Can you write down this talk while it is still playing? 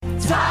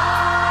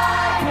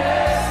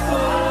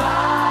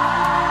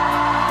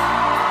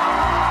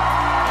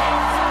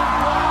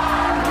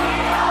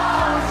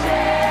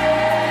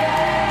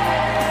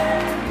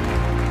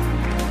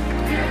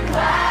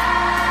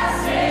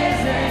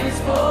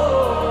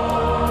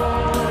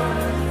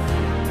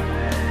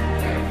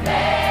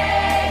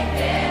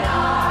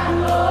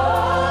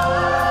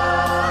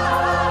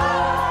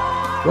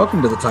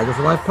Welcome to the Tiger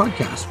for Life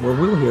podcast, where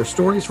we'll hear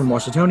stories from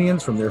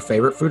Washingtonians from their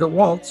favorite food at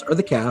Walt's or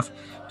the Calf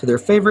to their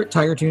favorite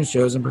Tiger Tunes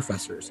shows and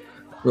professors.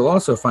 We'll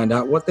also find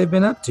out what they've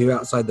been up to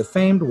outside the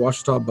famed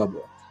Ouachita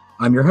bubble.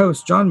 I'm your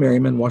host, John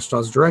Merriman,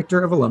 Ouachita's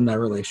Director of Alumni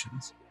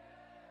Relations.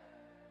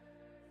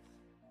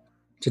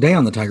 Today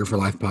on the Tiger for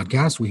Life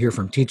podcast, we hear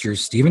from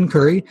teachers Stephen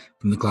Curry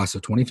from the class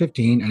of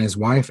 2015 and his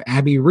wife,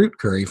 Abby Root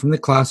Curry, from the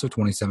class of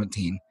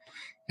 2017.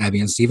 Abby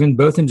and Stephen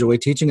both enjoy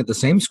teaching at the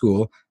same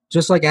school,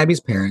 just like Abby's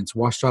parents,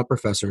 Ouachita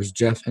professors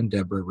Jeff and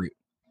Deborah Root.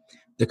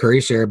 The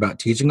Currys share about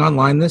teaching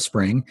online this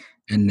spring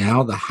and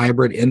now the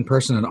hybrid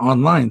in-person and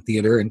online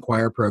theater and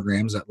choir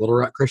programs at Little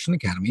Rock Christian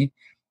Academy,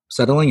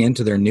 settling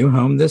into their new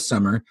home this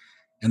summer,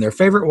 and their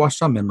favorite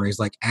Ouachita memories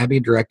like Abby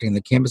directing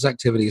the Campus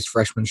Activities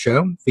Freshman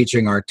Show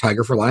featuring our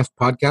Tiger for Life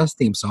podcast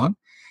theme song,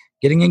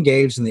 getting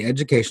engaged in the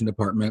education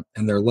department,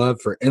 and their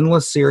love for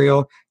endless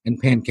cereal and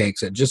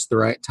pancakes at just the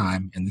right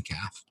time in the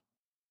Calf.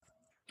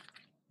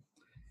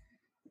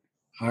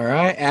 All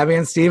right, Abby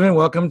and Stephen,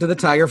 welcome to the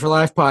Tiger for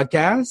Life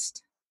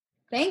podcast.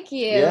 Thank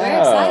you. We're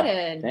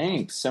excited.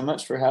 Thanks so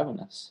much for having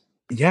us.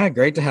 Yeah,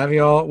 great to have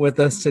you all with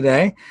us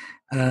today.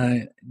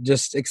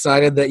 Just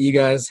excited that you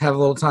guys have a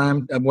little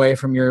time away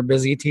from your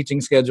busy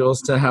teaching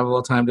schedules to have a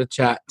little time to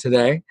chat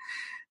today.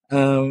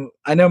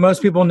 I know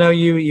most people know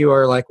you. You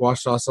are like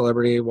Ouachita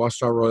celebrity,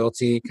 Ouachita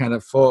royalty kind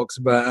of folks,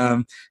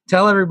 but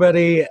tell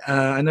everybody,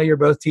 I know you're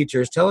both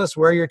teachers. Tell us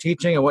where you're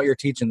teaching and what you're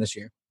teaching this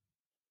year.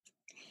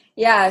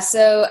 Yeah,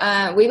 so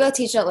we both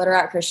teach at Little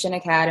Rock Christian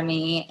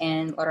Academy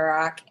in Little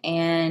Rock,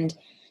 and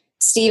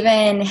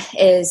Stephen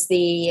is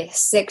the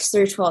 6th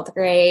through 12th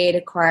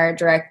grade choir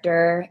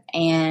director,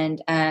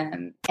 and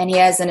he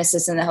has an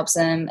assistant that helps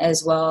him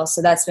as well,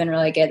 so that's been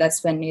really good.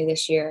 That's been new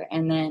this year.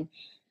 And then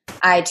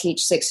I teach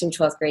 6th through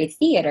 12th grade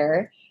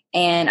theater,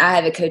 and I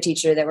have a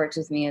co-teacher that works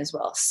with me as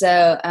well.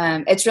 So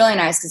it's really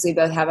nice because we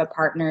both have a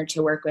partner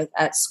to work with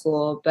at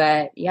school,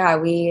 but yeah,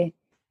 we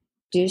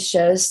do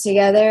shows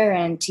together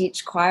and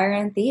teach choir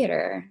and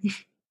theater.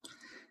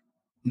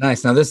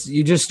 Nice. Now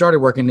you just started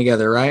working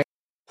together, right?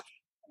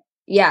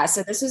 Yeah.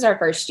 So this is our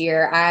first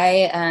year.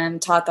 I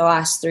taught the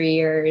last 3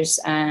 years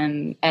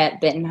at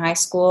Benton High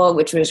School,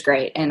 which was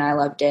great. And I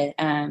loved it.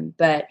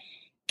 But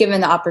given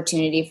the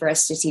opportunity for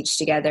us to teach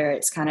together,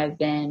 it's kind of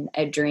been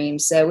a dream.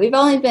 So we've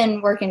only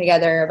been working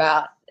together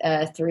about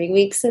 3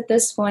 weeks at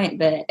this point,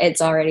 but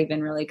it's already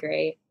been really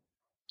great.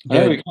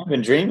 Yeah, we've kind of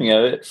been dreaming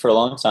of it for a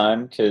long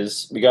time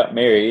because we got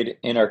married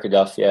in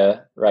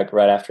Arkadelphia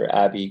right after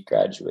Abby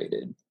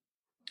graduated.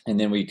 And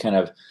then we kind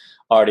of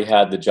already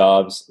had the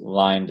jobs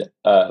lined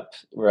up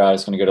where I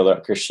was going to go to Little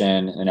Rock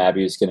Christian and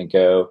Abby was going to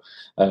go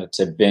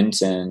to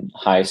Benton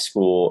High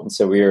School. And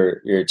so we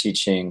were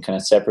teaching kind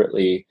of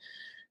separately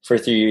for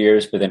 3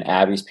 years, but then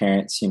Abby's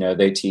parents,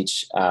 they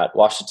teach at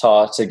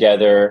Ouachita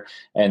together.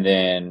 And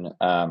then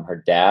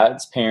her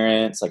dad's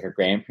parents, like her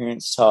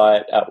grandparents,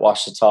 taught at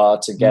Ouachita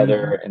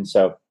together. Mm-hmm. And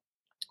so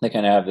they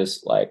kind of have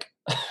this like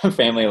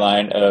family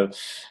line of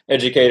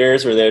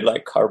educators where they'd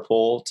like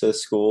carpool to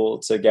school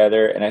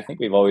together. And I think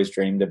we've always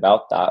dreamed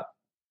about that,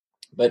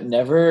 but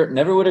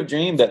never would have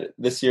dreamed that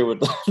this year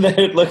would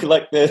look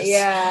like this.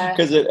 Yeah.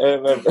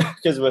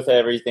 Because with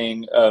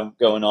everything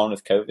going on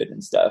with COVID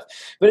and stuff,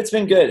 but it's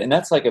been good. And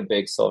that's like a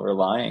big silver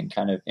lining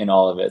kind of in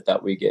all of it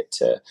that we get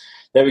to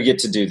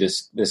do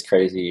this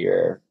crazy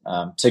year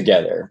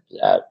together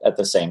at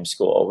the same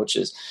school, which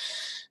is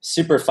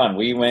super fun.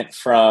 We went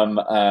from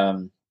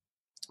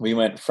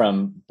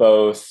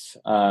both,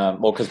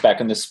 because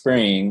back in the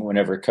spring,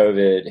 whenever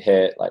COVID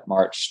hit, like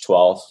March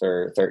 12th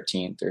or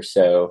 13th or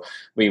so,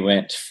 we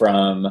went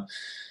from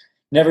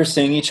never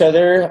seeing each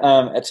other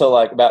until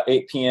like about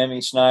 8 p.m.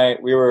 each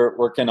night. We were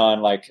working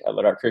on like at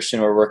Little Rock Christian,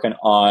 we were working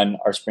on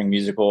our spring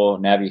musical.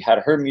 Nabby had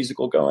her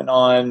musical going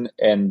on.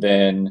 And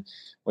then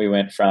we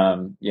went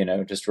from,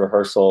 just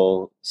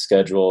rehearsal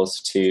schedules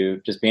to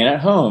just being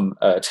at home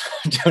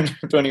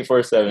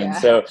 24/7. Yeah.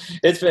 So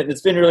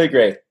it's been really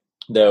great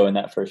though in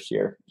that first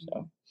year.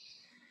 So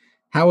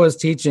how was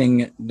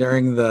teaching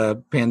during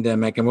the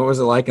pandemic and what was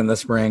it like in the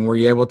spring? Were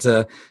you able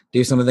to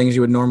do some of the things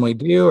you would normally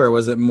do, or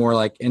was it more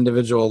like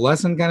individual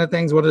lesson kind of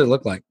things? What did it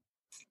look like?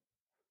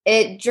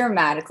 It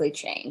dramatically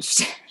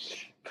changed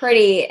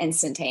pretty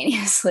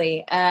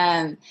instantaneously.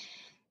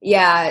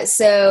 Yeah.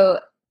 So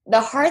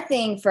the hard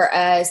thing for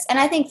us, and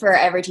I think for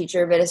every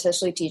teacher, but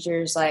especially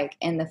teachers like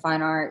in the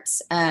fine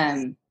arts,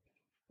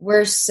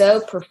 we're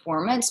so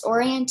performance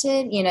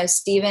oriented.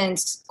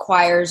 Stephen's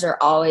choirs are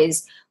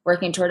always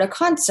working toward a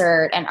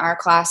concert and our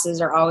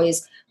classes are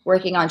always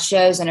working on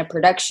shows and a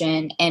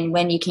production. And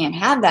when you can't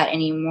have that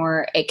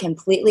anymore, it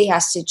completely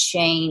has to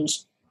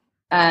change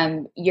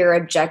your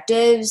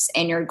objectives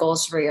and your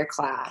goals for your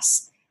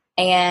class.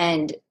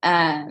 And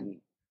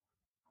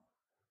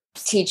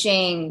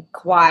teaching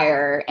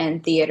choir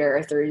and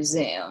theater through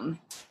Zoom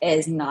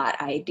is not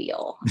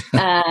ideal.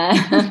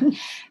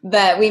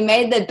 But we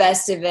made the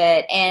best of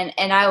it. And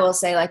I will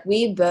say, like,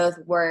 we both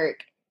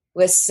work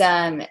with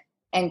some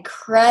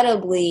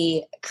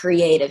incredibly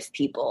creative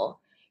people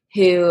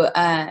who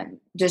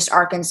just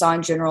Arkansas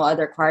in general,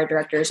 other choir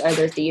directors,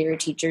 other theater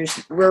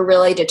teachers, we're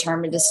really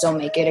determined to still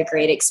make it a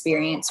great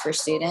experience for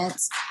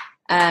students.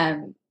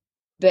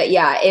 But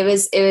yeah, it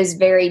was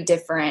very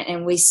different.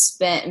 And we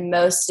spent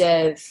most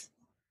of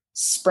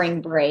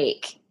spring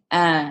break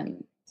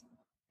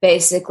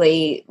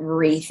basically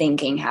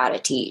rethinking how to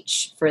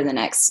teach for the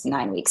next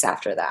 9 weeks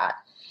after that.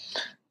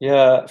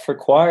 Yeah, for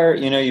choir,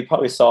 you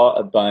probably saw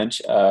a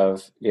bunch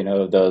of,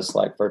 those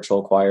like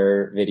virtual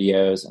choir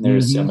videos, and there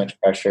was so much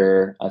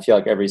pressure. I feel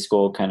like every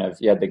school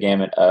you had the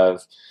gamut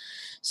of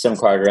some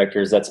choir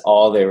directors. That's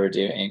all they were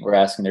doing. We're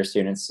asking their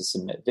students to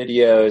submit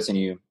videos,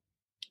 and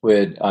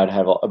I'd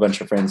have a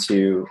bunch of friends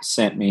who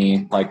sent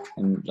me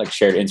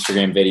shared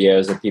Instagram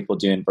videos of people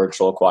doing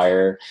virtual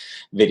choir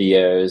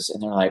videos,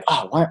 and they're like,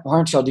 "Oh, why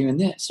aren't y'all doing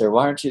this, or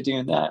why aren't you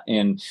doing that?"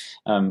 And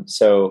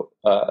so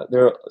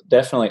there are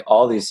definitely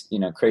all these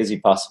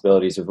crazy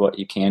possibilities of what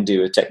you can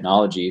do with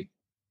technology.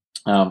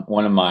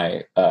 One of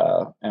my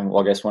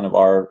I guess one of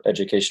our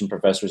education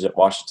professors at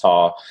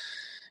Ouachita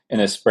in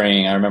the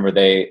spring, I remember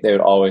they would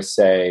always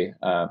say,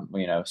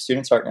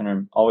 students aren't going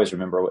to always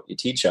remember what you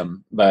teach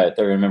them, but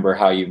they remember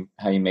how you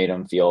made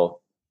them feel.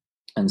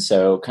 And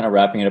so kind of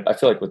wrapping it up, I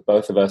feel like with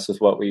both of us,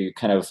 with what we're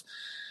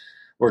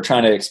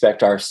trying to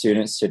expect our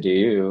students to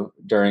do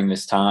during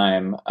this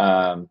time.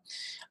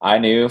 I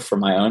knew for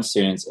my own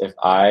students, if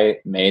I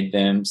made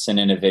them send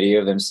in a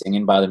video of them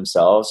singing by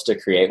themselves to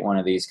create one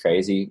of these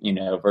crazy,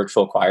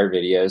 virtual choir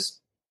videos,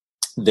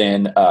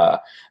 then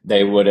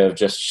they would have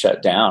just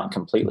shut down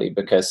completely,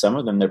 because some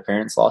of them, their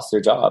parents lost their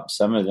jobs.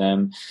 Some of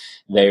them,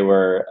 they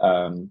were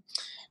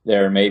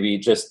maybe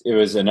just, it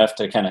was enough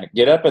to kind of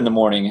get up in the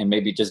morning and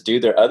maybe just do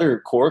their other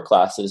core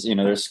classes,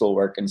 their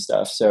schoolwork and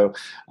stuff. So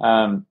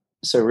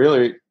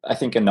really, I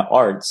think in the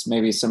arts,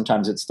 maybe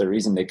sometimes it's the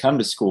reason they come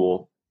to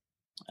school.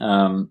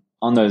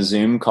 On those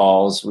Zoom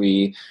calls,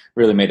 we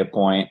really made a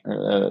point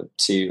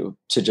to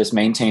just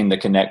maintain the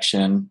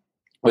connection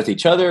with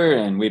each other,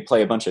 and we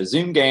play a bunch of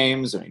Zoom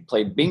games, and we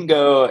played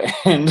bingo,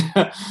 and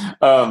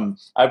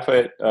I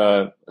put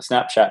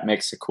Snapchat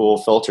makes cool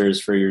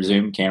filters for your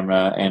Zoom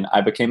camera, and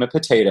I became a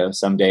potato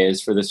some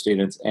days for the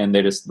students, and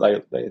they just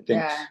they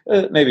think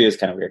maybe it was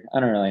kind of weird. I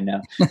don't really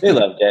know. They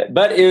loved it,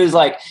 but it was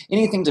like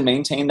anything to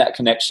maintain that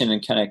connection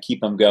and kind of keep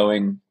them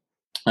going.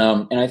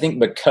 And I think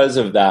because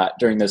of that,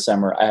 during the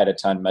summer, I had a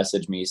ton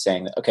message me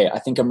saying that, okay, I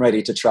think I'm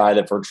ready to try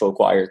the virtual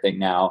choir thing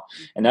now,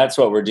 and that's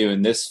what we're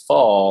doing this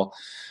fall.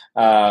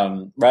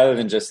 Rather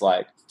than just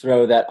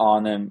throw that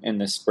on them in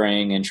the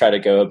spring and try to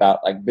go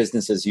about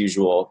business as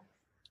usual,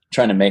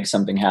 trying to make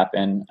something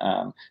happen,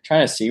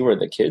 trying to see where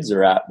the kids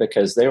are at,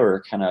 because they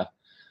were kind of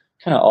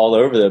all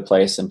over the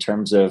place in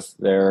terms of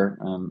their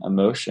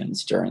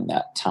emotions during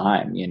that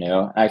time.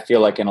 I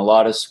feel like in a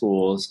lot of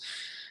schools,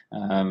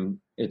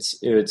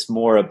 it's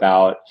more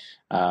about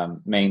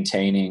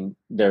maintaining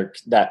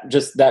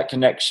that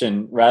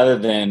connection, rather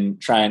than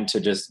trying to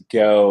just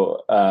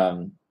go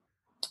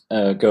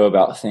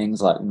about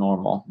things like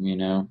normal,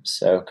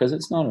 so, because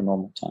it's not a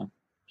normal time.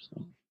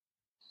 So.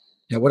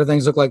 Yeah. What do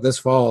things look like this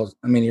fall?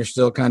 I mean, you're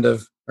still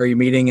are you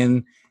meeting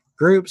in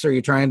groups? Are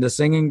you trying to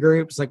sing in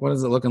groups? What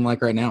is it looking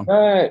like right now?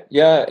 Right.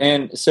 Yeah.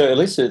 And so at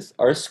least at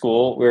our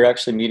school, we're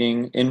actually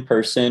meeting in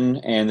person,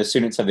 and the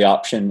students have the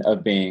option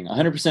of being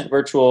 100%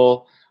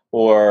 virtual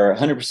or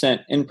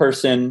 100% in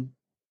person.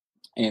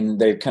 And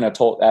they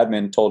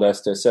admin told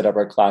us to set up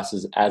our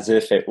classes as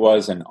if it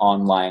was an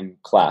online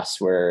class,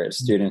 where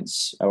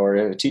students or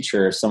a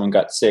teacher, if someone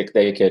got sick,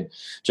 they could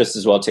just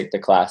as well take the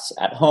class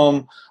at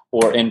home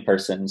or in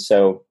person.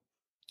 So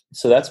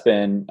that's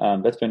been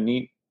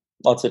neat.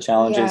 Lots of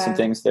challenges and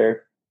things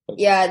there.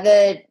 Yeah.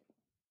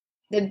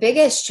 The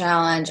biggest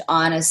challenge,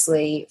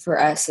 honestly, for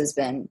us has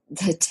been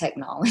the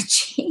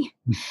technology.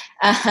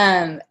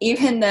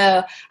 Even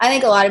though I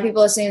think a lot of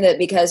people assume that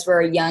because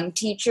we're young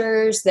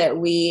teachers that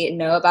we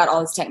know about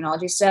all this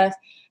technology stuff.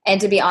 And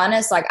to be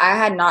honest, I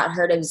had not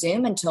heard of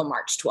Zoom until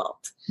March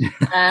 12th,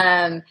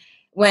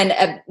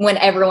 when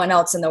everyone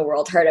else in the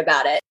world heard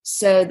about it.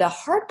 So the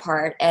hard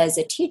part as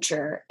a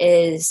teacher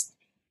is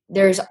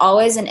there's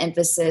always an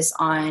emphasis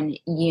on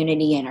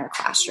unity in our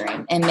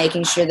classroom and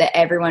making sure that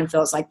everyone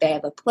feels like they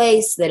have a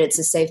place, that it's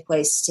a safe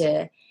place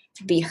to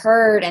be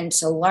heard and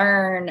to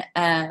learn.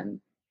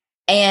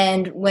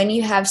 And when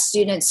you have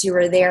students who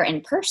are there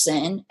in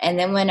person, and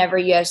then whenever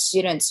you have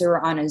students who are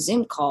on a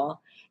Zoom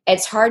call,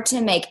 it's hard to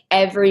make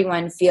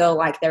everyone feel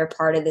like they're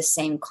part of the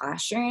same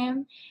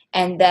classroom,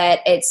 and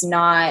that it's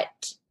not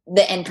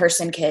the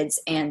in-person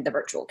kids and the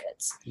virtual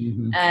kids.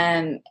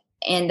 Mm-hmm.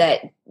 And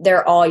that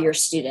they're all your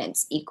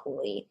students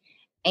equally.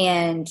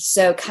 And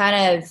so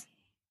kind of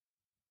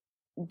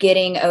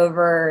getting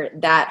over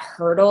that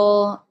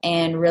hurdle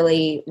and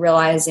really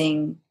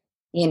realizing,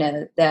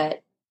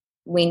 that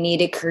we need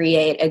to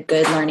create a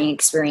good learning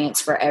experience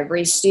for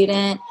every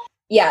student.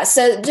 Yeah,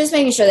 so just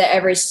making sure that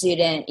every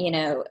student,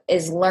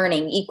 is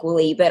learning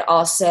equally, but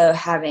also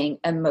having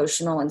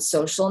emotional and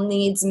social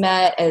needs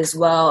met, as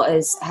well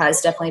as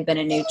has definitely been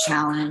a new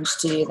challenge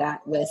to do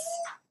that with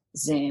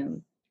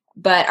Zoom.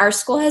 But our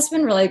school has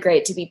been really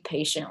great to be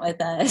patient with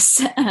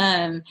us.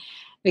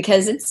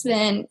 because it's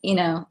been,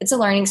 it's a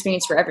learning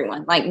experience for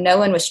everyone. Like no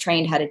one was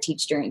trained how to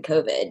teach during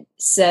COVID.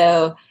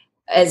 So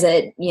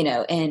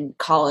in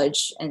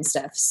college and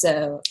stuff.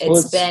 So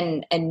it's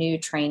been a new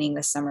training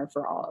this summer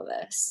for all of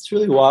us. It's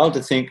really wild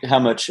to think how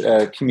much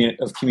of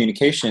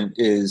communication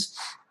is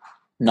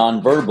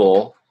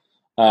nonverbal.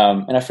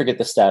 And I forget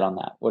the stat on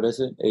that. What is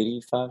it?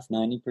 85,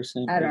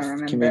 90% I don't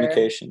remember.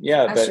 Communication.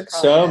 Yeah, but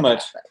so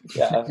much.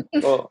 Yeah.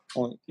 Well,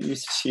 you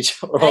used to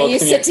teach oral. I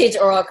used to teach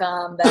oral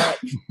comm, but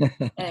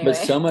anyway. But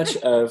so much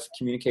of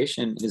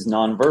communication is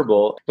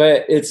nonverbal.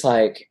 But it's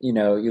like,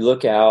 you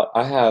look out.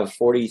 I have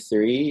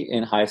 43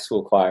 in high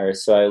school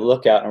choirs. So I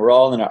look out, and we're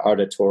all in an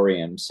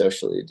auditorium,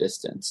 socially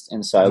distanced.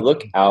 And so I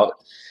look out,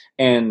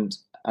 and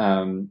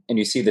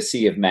you see the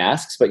sea of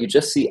masks, but you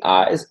just see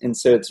eyes. And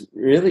so it's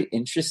really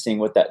interesting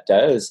what that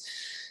does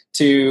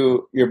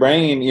to your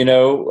brain,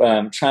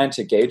 trying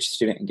to gauge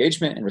student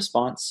engagement and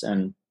response.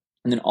 And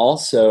then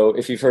also,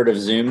 if you've heard of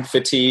Zoom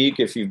fatigue,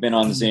 if you've been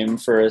on Zoom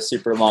for a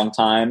super long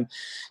time,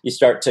 you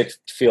start to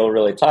feel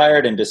really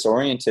tired and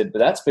disoriented. But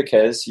that's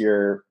because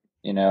you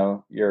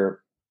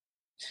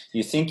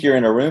think you're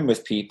in a room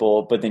with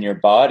people, but then your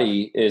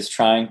body is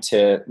trying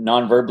to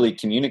non-verbally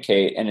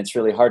communicate, and it's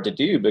really hard to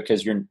do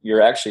because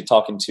you're actually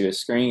talking to a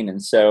screen.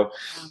 And so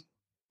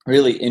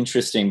really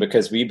interesting,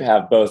 because we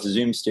have both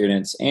Zoom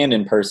students and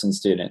in-person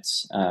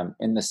students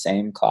in the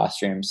same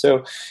classroom.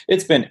 So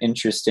it's been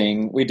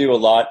interesting. We do a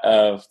lot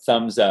of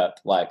thumbs up,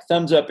 like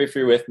thumbs up if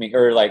you're with me,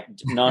 or like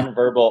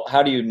non-verbal.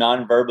 How do you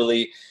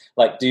non-verbally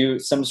like do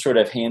some sort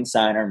of hand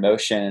sign or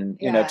motion,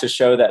 to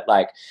show that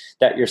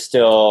that you're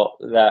still,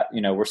 that,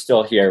 we're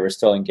still here, we're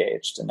still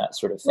engaged, and that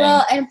sort of thing.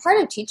 Well, and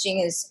part of teaching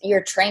is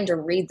you're trained to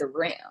read the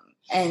room.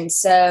 And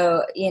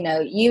so,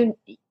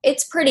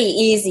 it's pretty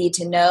easy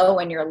to know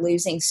when you're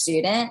losing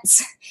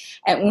students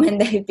and when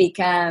they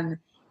become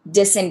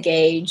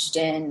disengaged,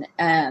 and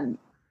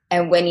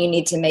when you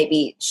need to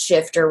maybe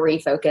shift or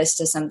refocus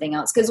to something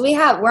else. Because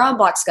we're on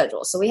block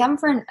schedule. So we have them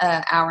for an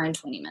hour and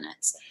 20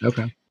 minutes.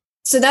 Okay.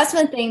 So that's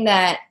one thing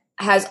that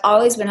has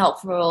always been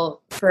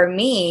helpful for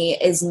me,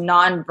 is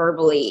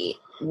non-verbally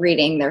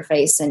reading their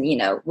face, and,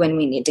 when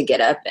we need to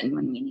get up and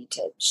when we need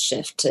to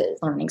shift to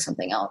learning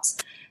something else.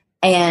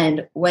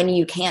 And when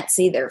you can't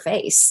see their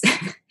face,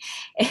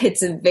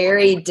 it's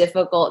very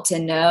difficult to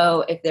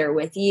know if they're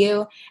with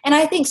you. And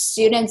I think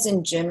students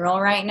in general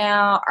right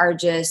now are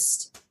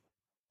just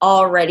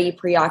already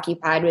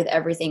preoccupied with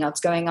everything else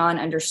going on,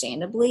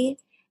 understandably.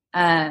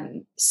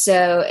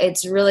 So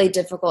it's really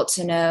difficult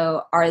to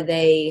know, are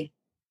they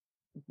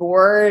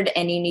bored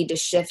and you need to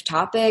shift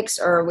topics,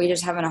 or are we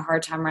just having a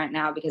hard time right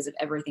now because of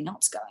everything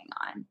else going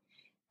on?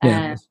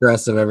 Yeah, the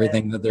stress of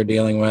everything that they're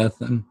dealing with.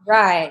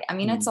 Right. I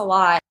mean, it's a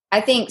lot. I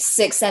think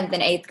 6th, 7th,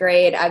 and 8th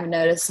grade, I've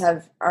noticed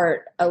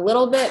are a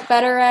little bit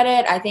better at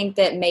it. I think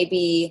that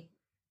maybe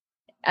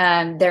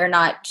they're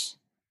not,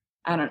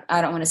 I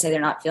don't want to say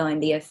they're not feeling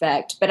the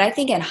effect, but I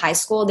think in high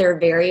school, they're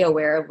very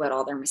aware of what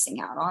all they're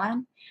missing out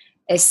on,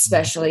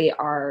 especially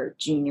our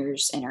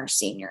juniors and our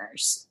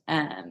seniors.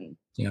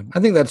 Yeah, I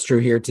think that's true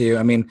here too.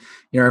 I mean,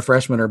 our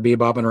freshmen are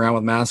bebopping around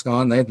with masks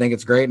on. They think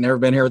it's great. Never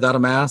been here without a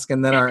mask.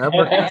 And then our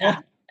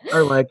upper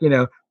are like,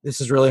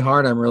 this is really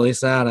hard. I'm really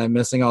sad. I'm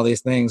missing all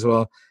these things.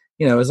 Well,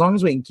 as long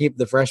as we can keep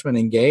the freshmen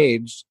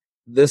engaged,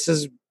 this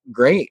is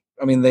great.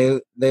 I mean,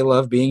 they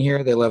love being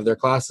here. They love their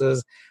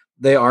classes.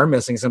 They are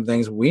missing some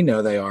things. We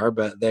know they are,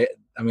 but they're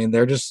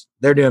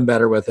doing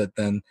better with it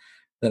than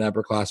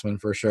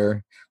upperclassmen for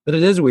sure. But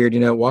it is weird,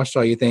 at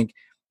Ouachita, you think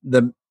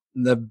the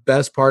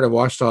best part of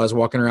Ouachita is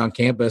walking around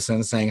campus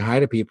and saying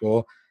hi to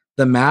people.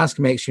 The mask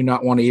makes you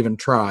not want to even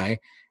try.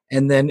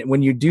 And then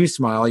when you do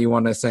smile, you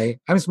want to say,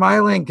 I'm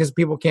smiling, because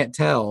people can't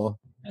tell.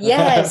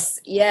 Yes.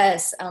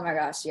 Oh my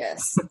gosh,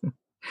 yes.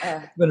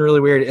 It's been really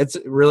weird. It's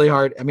really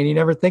hard. I mean, you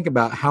never think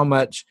about how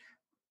much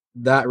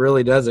that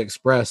really does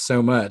express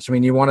so much. I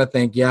mean, you want to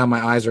think, yeah,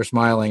 my eyes are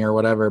smiling or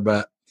whatever,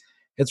 but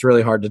it's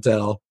really hard to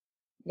tell.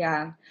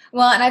 Yeah.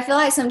 Well, and I feel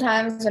like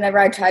sometimes whenever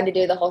I try to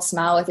do the whole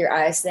smile with your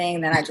eyes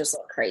thing, then I just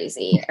look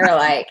crazy, or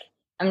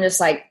I'm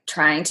just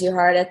trying too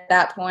hard at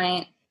that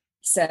point.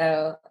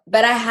 So,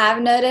 but I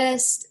have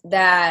noticed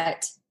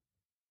that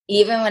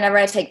even whenever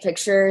I take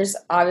pictures,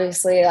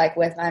 obviously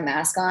with my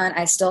mask on,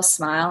 I still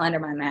smile under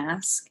my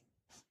mask.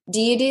 Do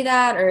you do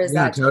that, or is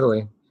that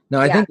totally? No,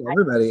 I think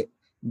everybody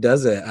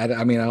does it.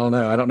 I mean, I don't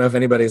know. I don't know if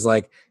anybody's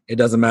like, it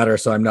doesn't matter,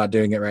 so I'm not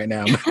doing it right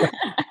now.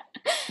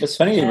 It's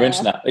funny you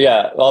mentioned that.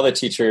 Yeah, all the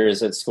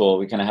teachers at school,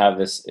 we kind of have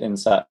this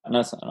not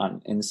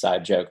an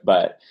inside joke,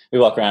 but we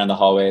walk around in the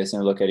hallways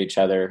and we look at each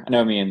other. I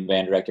know me and the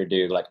band director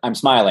do, I'm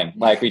smiling.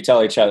 We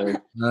tell each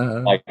other,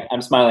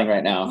 I'm smiling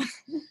right now.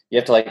 You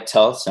have to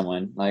tell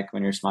someone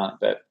when you're smiling.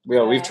 But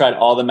we've tried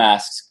all the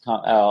masks,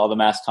 all the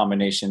mask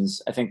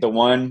combinations. I think the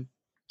one,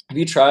 have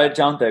you tried,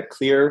 John, the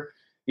clear?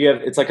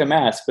 It's like a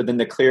mask, but then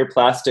the clear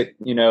plastic,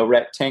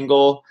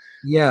 rectangle.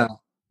 Yeah.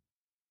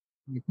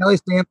 Kelly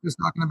Stamp was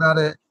talking about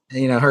it.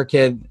 Her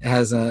kid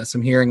has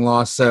some hearing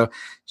loss, so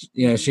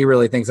she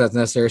really thinks that's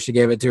necessary. She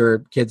gave it to her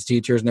kids'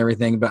 teachers and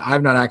everything, but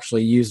I've not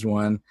actually used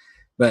one.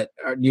 But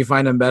do you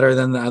find them better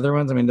than the other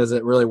ones? I mean, does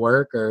it really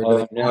work, or do Oh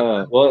they?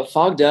 no. Well, it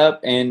fogged up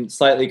and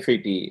slightly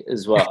creepy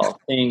as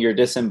well. Seeing your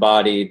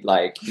disembodied,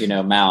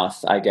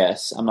 mouth, I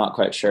guess. I'm not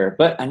quite sure.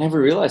 But I never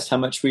realized how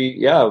much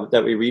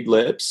that we read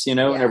lips,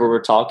 whenever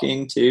we're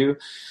talking too.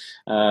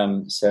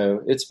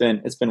 So it's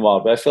been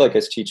wild. But I feel like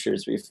as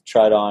teachers, we've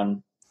tried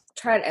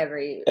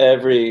every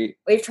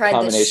we've tried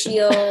combination. the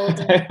shield.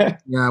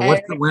 Yeah,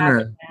 what's the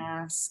winner?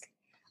 Mask.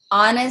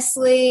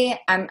 Honestly,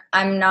 I'm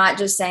not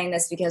just saying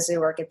this because we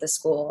work at the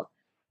school,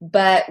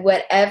 but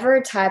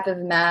whatever type of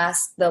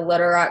mask the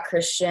Little Rock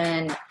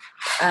Christian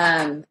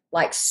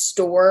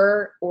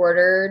store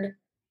ordered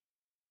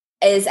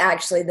is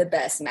actually the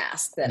best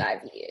mask that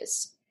I've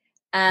used.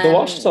 The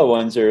Ouachita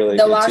ones are really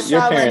good too.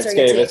 Your parents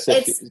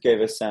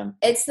gave us some.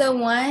 It's the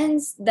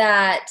ones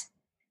that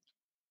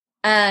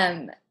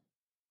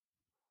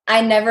I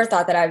never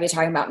thought that I'd be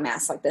talking about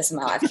masks like this in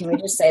my life. Can we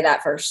just say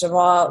that first of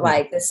all?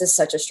 Like, this is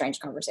such a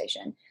strange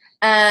conversation.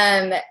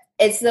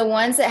 It's the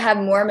ones that have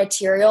more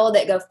material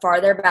that go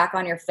farther back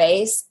on your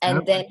face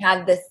and then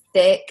have the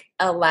thick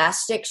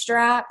elastic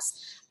straps.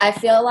 I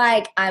feel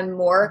like I'm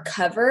more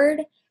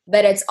covered,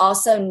 but it's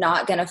also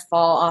not going to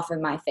fall off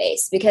of my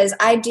face because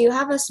I do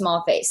have a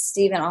small face.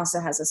 Stephen also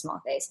has a small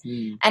face.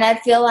 And I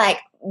feel like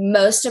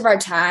most of our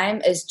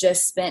time is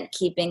just spent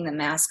keeping the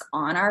mask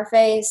on our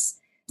face.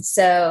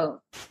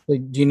 So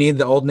do you need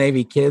the Old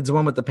Navy kids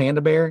one with the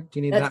panda bear? Do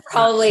you need that? That's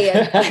probably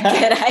a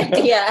good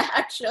idea,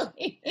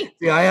 actually.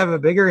 See, I have a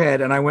bigger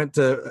head, and I went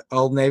to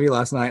Old Navy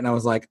last night, and I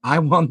was like, I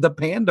want the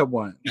panda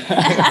one.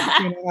 I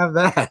can't have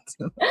that.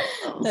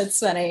 That's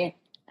funny.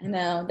 I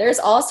know. There's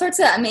all sorts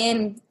of. I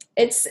mean,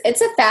 it's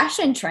a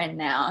fashion trend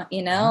now.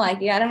 Like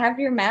you got to have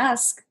your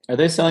mask. Are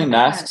they selling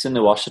masks in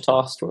the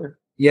Ouachita store?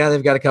 Yeah,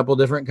 they've got a couple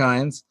different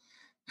kinds.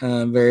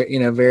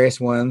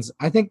 Various ones.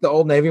 I think the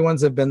Old Navy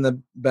ones have been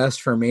the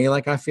best for me,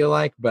 I feel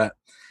like, but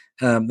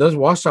those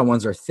Ouachita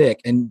ones are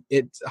thick and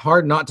it's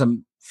hard not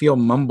to feel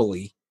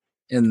mumbly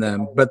in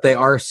them, but they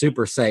are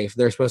super safe.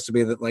 They're supposed to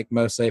be the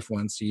most safe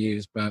ones to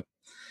use, but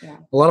a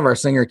lot of our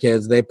singer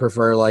kids, they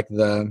prefer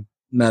the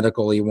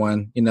medical-y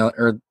one,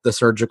 or the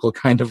surgical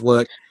kind of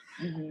look.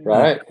 Mm-hmm.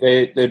 Right.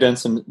 They've done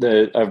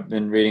I've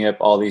been reading up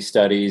all these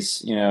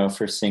studies,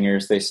 for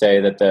singers. They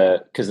say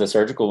that because the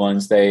surgical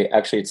ones,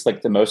 it's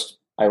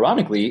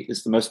ironically,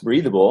 it's the most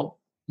breathable.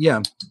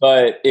 Yeah.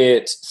 But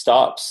it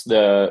stops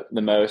the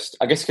most,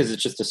 I guess, because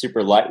it's just a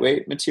super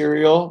lightweight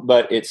material,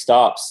 but it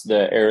stops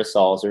the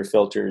aerosols or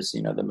filters,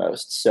 the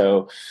most.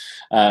 So,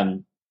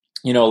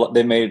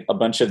 they made a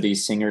bunch of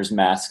these singers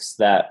masks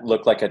that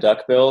look like a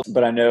duckbill,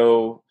 but I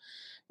know,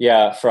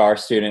 for our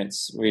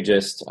students,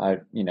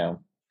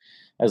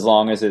 as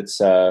long as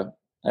it's,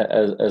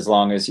 as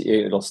long as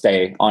it'll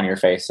stay on your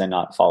face and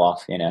not fall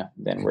off,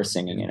 then we're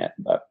singing in it.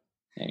 But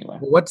anyway,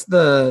 what's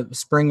the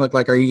spring look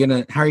like? How are you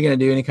gonna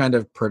do any kind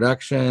of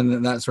production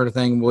and that sort of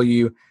thing? Will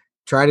you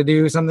try to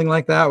do something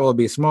like that? Will it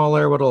be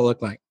smaller? What will it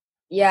look like?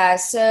 Yeah,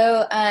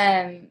 so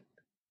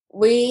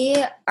we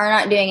are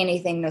not doing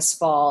anything this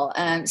fall.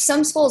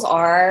 Some schools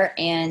are,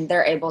 and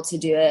they're able to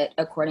do it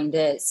according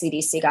to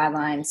CDC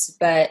guidelines,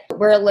 but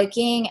we're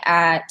looking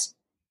at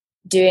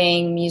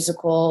doing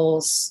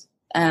musicals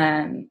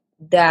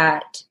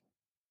that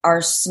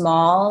are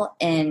small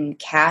in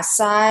cast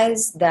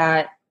size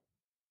that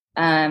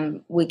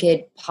we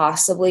could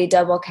possibly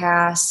double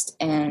cast,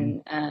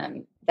 and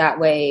that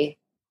way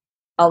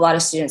a lot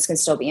of students can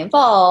still be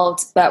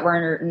involved, but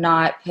we're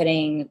not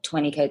putting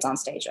 20 kids on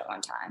stage at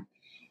one time.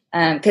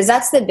 Because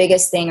that's the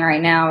biggest thing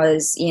right now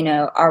is,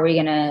 are we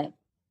going to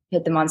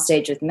put them on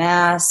stage with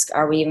masks?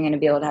 Are we even going to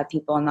be able to have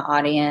people in the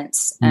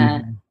audience? So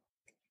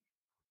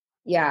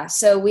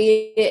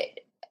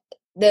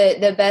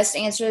the best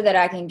answer that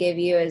I can give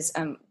you is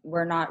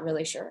we're not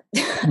really sure.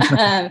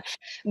 But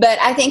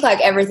I think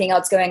like everything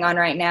else going on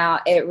right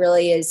now, it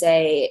really is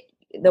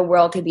the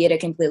world could be at a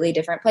completely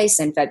different place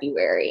in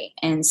February.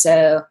 And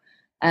so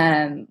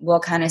we'll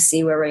kind of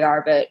see where we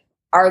are, but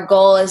our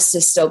goal is to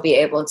still be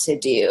able to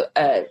do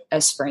a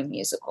spring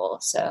musical.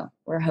 So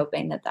we're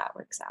hoping that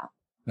works out.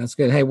 That's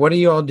good. Hey, what do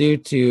you all do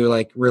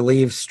to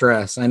relieve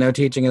stress? I know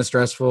teaching is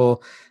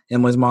stressful.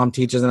 Emily's mom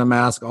teaches in a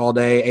mask all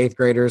day. 8th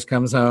graders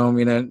comes home,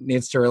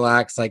 needs to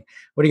relax. What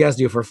do you guys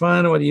do for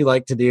fun? What do you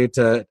like to do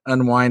to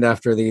unwind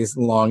after these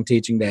long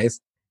teaching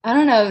days? I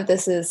don't know if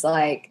this is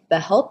the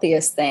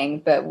healthiest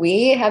thing, but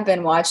we have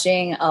been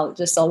watching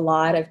just a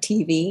lot of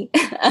TV,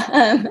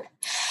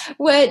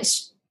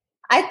 which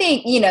I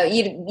think,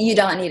 you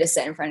don't need to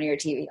sit in front of your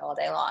TV all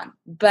day long.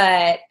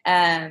 But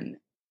I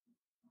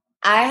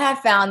have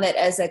found that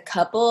as a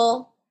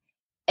couple,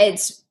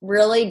 it's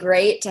really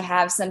great to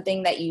have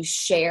something that you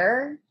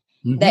share,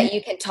 that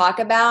you can talk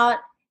about,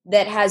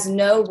 that has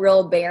no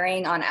real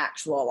bearing on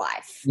actual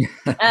life.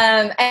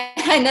 And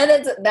I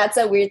know that's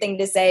a weird thing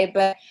to say,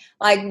 but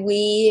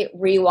we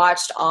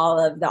rewatched all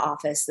of The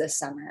Office this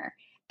summer,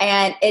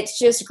 and it's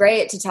just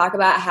great to talk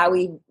about how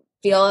we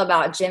feel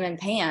about Jim and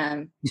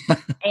Pam.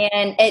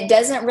 And it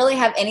doesn't really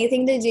have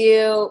anything to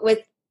do with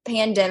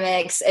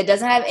pandemics. It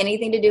doesn't have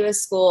anything to do with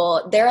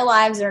school. Their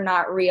lives are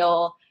not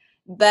real,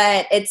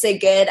 but it's a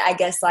good, I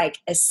guess, like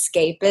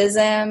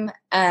escapism.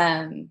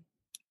 I'm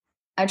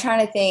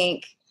trying to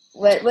think.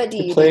 What do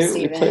you do,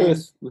 Stephen?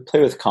 We play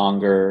with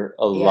Conger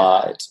a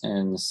lot,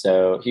 and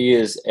so he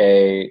is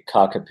a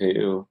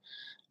cockapoo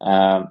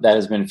that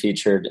has been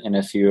featured in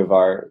a few of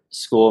our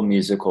school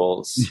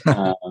musicals.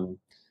 And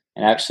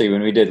actually,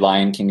 when we did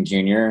Lion King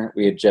Jr.,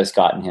 we had just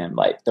gotten him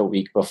like the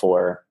week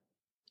before,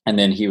 and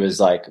then he was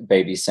like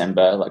baby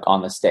Simba, like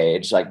on the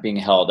stage, like being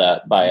held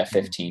up by a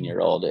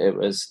 15-year-old. It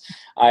was.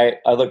 I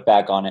look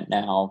back on it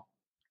now.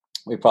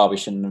 We probably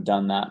shouldn't have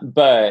done that.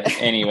 But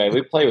anyway,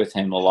 we play with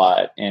him a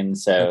lot. And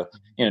so,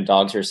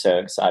 dogs are so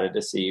excited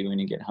to see you when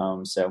you get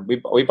home. So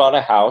we bought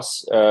a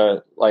house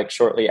like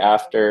shortly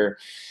after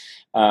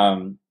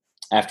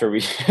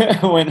we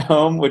went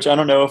home, which I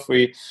don't know if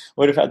we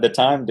would have had the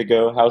time to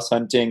go house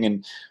hunting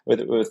and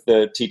with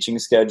the teaching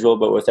schedule,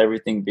 but with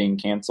everything being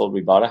canceled, we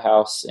bought a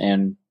house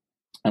and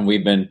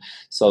we've been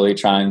slowly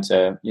trying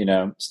to,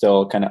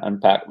 still kind of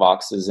unpack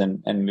boxes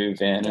and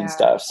move in and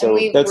stuff. So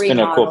that's been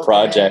a cool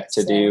project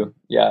to do.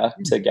 Yeah.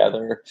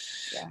 Together.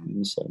 Yeah.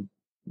 And so,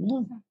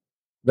 yeah.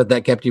 But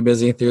that kept you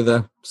busy through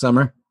the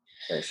summer?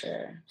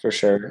 For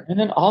sure. And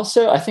then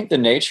also, I think the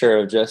nature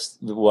of just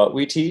what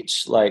we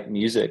teach, like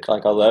music,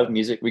 like I love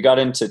music. I got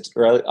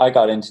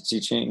into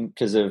teaching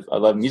because I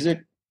love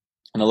music.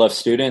 And I love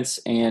students,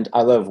 and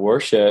I love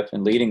worship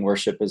and leading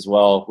worship as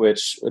well,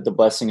 which with the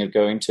blessing of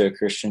going to a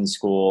Christian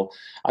school,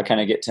 I kind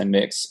of get to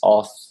mix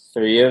all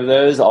three of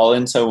those all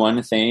into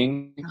one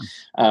thing.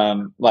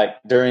 Like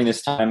during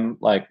this time,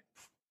 like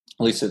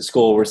at least at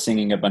school, we're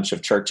singing a bunch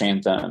of church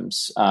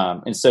anthems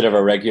instead of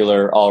a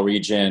regular all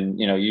region.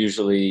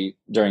 Usually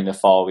during the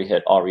fall, we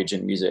hit all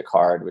region music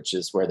hard, which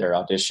is where they're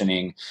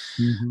auditioning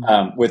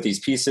with these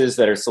pieces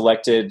that are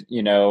selected,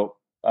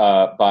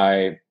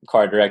 by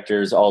choir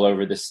directors all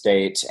over the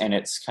state, and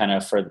it's kind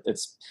of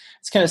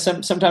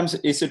sometimes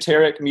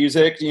esoteric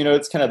music.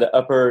 It's kind of the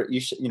upper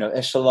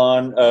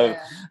echelon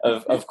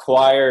of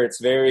choir. It's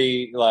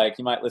very like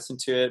you might listen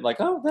to it like,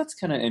 oh, that's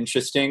kind of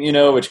interesting,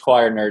 which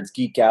choir nerds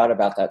geek out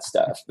about that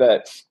stuff,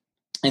 but.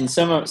 And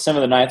some of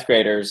the ninth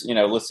graders,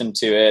 listen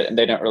to it and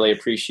they don't really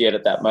appreciate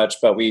it that much,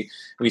 but we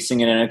sing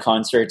it in a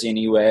concert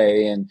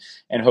anyway,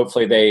 and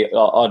hopefully they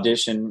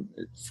audition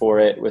for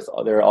it with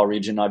other all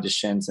region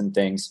auditions and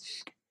things.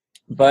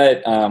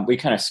 But we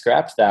kind of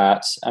scrapped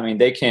that. I mean,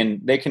 they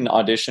can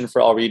audition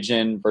for all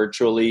region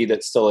virtually.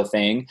 That's still a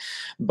thing,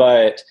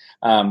 but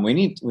we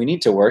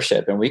need to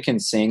worship, and we can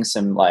sing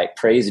some like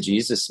praise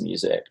Jesus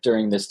music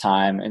during this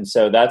time. And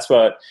so that's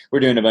what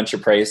we're doing, a bunch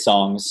of praise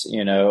songs,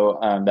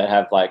 that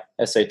have like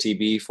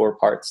SATB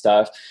 4-part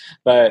stuff.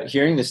 But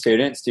hearing the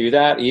students do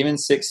that, even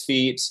 6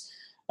 feet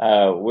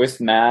with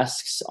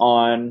masks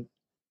on,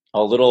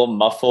 a little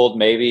muffled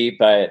maybe,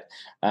 but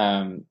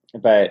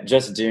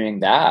just doing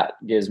that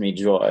gives me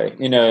joy,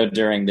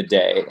 during the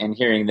day, and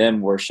hearing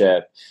them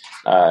worship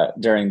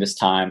during this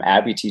time.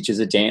 Abby teaches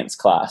a dance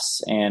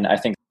class, and I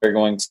think they're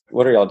going to,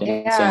 what are y'all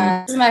dancing?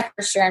 Yeah, this is my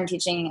first year. I'm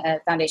teaching a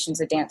Foundations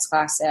of Dance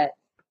class at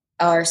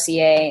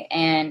LRCA,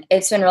 and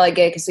it's been really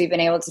good because we've been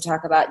able to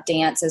talk about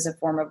dance as a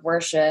form of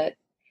worship.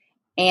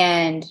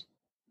 And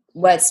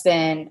what's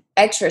been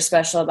extra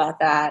special about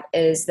that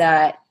is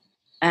that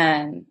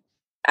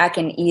I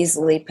can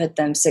easily put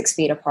them 6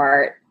 feet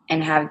apart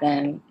and have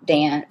them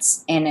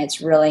dance, and it's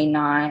really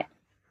not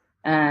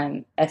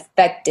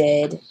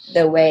affected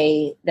the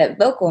way that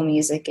vocal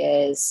music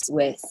is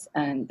with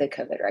the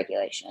COVID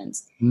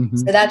regulations. Mm-hmm.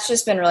 So that's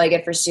just been really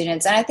good for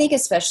students. And I think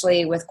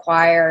especially with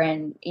choir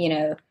and,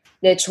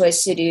 the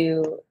choice to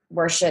do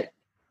worship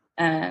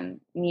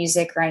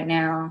music right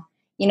now,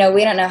 we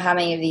don't know how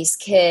many of these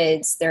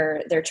kids,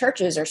 their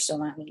churches are still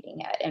not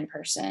meeting at in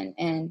person.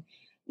 And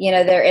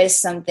there is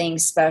something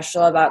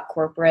special about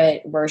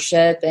corporate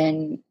worship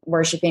and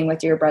worshiping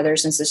with your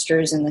brothers and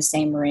sisters in the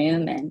same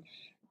room. And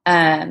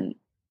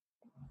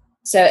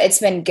so it's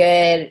been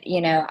good.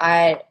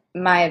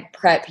 My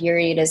prep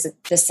period is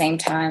at the same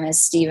time as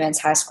Stephen's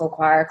high school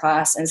choir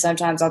class. And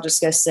sometimes I'll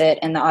just go sit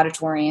in the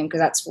auditorium because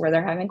that's where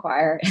they're having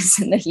choir, is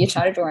in the huge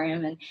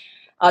auditorium. And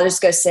I'll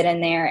just go sit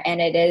in there.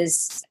 And it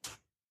is,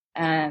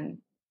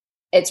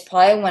 it's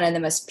probably one of the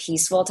most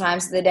peaceful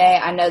times of the day.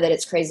 I know that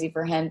it's crazy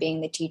for him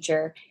being the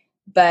teacher,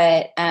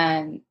 but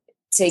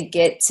to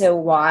get to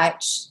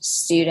watch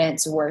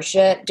students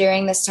worship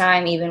during this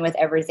time, even with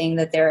everything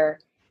that they're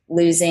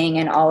losing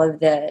and all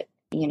of the,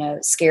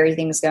 scary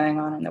things going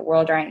on in the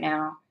world right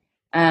now,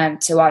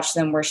 to watch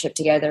them worship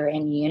together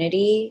in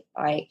unity,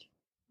 like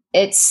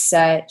it's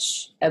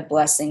such a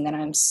blessing that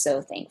I'm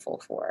so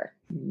thankful for.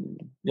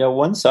 Yeah,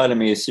 one side of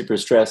me is super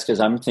stressed because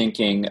I'm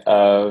thinking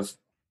of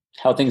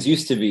how things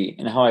used to be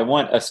and how I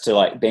want us to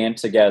like band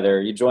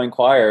together. You join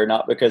choir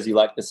not because you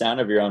like the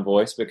sound of your own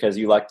voice, because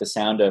you like the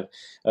sound of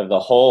the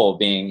whole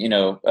being,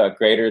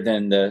 greater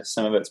than the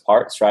sum of its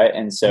parts, right?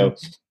 And so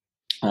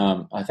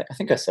I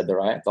think I said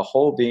the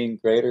whole being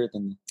greater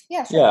than.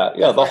 Yeah, sure.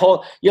 Yeah. The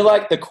whole, you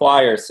like the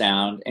choir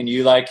sound, and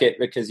you like it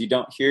because you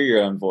don't hear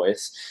your own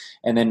voice.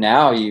 And then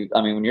now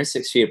when you're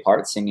 6 feet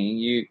apart singing,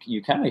 you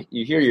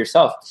hear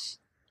yourself.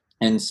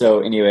 And so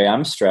anyway,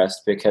 I'm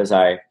stressed because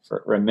I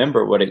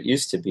remember what it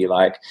used to be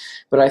like.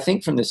 But I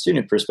think from the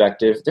student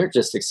perspective, they're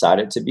just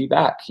excited to be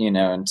back,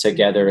 and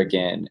together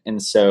again.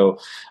 And so,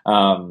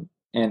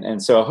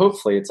 and so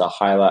hopefully it's a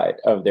highlight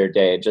of their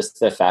day, just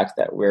the fact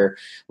that we're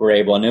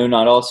able. I know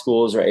not all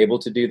schools are able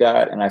to do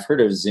that. And I've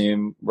heard of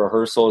Zoom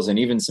rehearsals and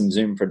even some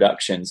Zoom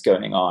productions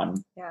going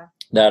on. Yeah.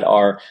 That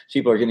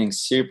people are getting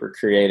super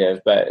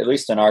creative, but at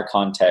least in our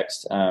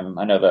context,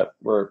 I know that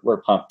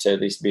we're pumped to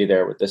at least be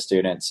there with the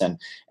students, and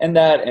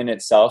that in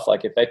itself,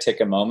 like if I take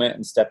a moment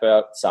and step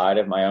outside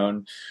of my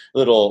own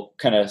little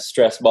kind of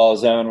stress ball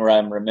zone where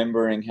I'm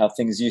remembering how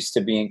things used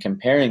to be and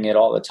comparing it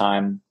all the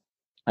time,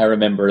 I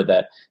remember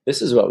that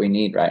this is what we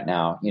need right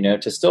now,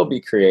 to still be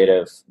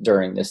creative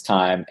during this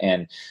time.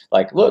 And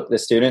like, look, the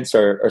students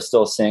are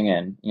still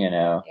singing,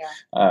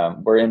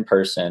 we're in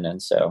person.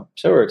 And so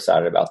we're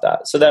excited about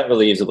that. So that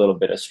relieves a little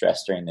bit of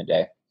stress during the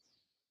day.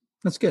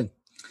 That's good.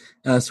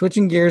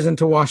 Switching gears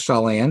into Ouachita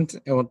land,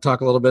 and we'll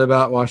talk a little bit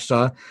about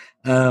Ouachita.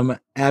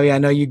 Abby, I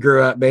know you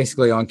grew up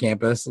basically on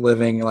campus,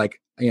 living a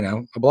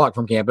block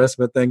from campus,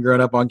 but then growing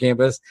up on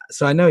campus.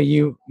 So I know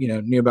you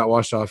knew about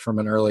Ouachita from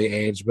an early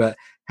age, but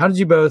how did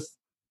you both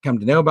come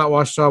to know about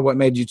Ouachita? What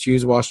made you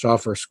choose Ouachita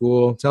for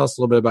school? Tell us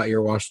a little bit about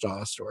your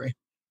Ouachita story.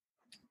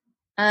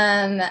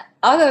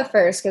 I'll go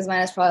first because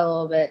mine is probably a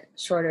little bit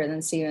shorter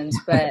than Steven's,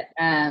 but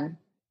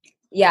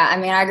yeah, I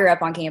mean, I grew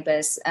up on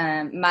campus.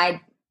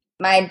 My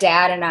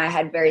dad and I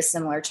had very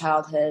similar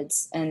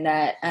childhoods in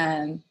that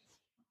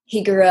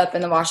he grew up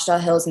in the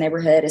Ouachita Hills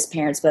neighborhood. His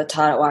parents both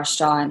taught at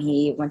Ouachita, and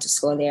he went to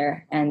school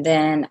there. And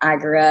then I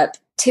grew up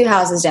 2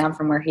 houses down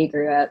from where he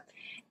grew up,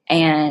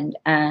 and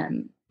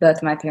both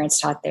of my parents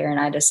taught there, and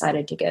I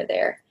decided to go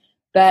there.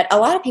 But a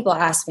lot of people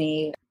asked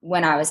me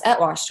when I was at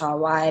Ouachita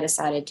why I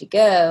decided to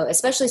go,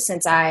 especially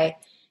since I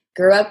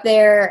grew up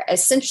there.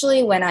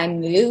 Essentially, when I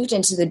moved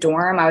into the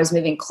dorm, I was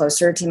moving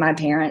closer to my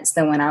parents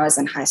than when I was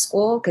in high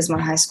school, because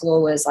my high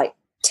school was like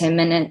 10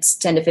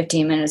 to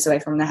 15 minutes away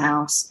from the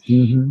house.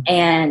 Mm-hmm.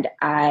 And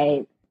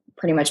I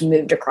pretty much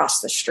moved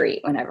across the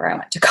street whenever I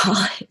went to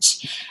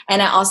college.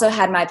 And I also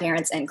had my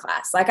parents in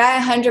class. Like I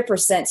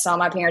 100% saw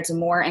my parents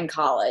more in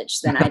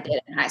college than I did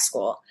in high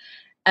school.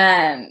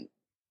 But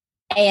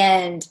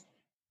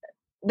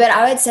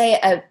I would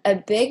say a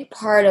big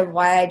part of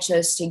why I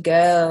chose to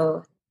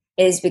go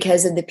is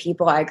because of the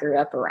people I grew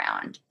up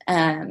around.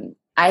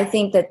 I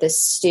think that the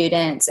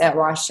students at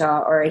Ouachita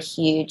are a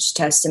huge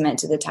testament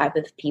to the type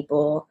of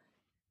people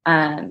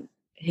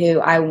who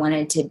I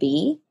wanted to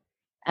be.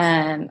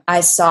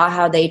 I saw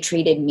how they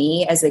treated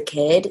me as a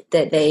kid,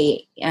 that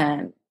they,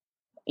 I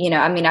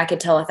mean, I could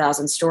tell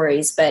 1,000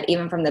 stories, but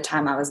even from the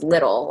time I was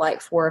little,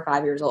 like 4 or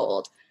 5 years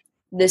old,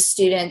 the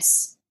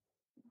students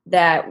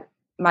that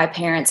my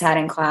parents had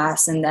in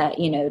class and that,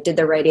 did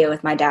the radio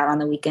with my dad on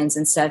the weekends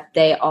and stuff,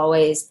 they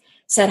always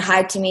said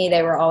hi to me.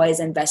 They were always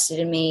invested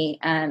in me.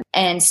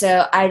 And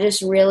so I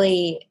just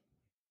really,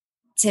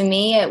 to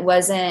me, it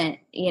wasn't,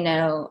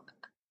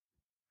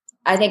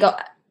 I think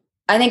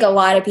a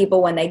lot of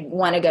people, when they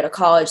want to go to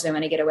college, they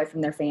want to get away from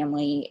their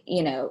family,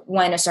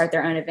 want to start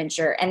their own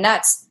adventure. And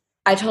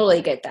I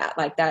totally get that.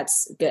 Like,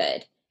 that's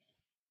good.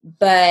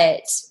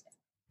 But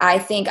I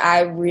think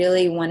I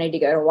really wanted to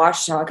go to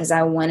Ouachita because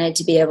I wanted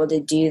to be able to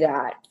do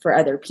that for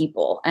other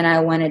people. And I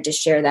wanted to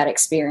share that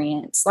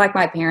experience like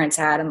my parents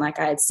had and like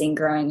I had seen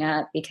growing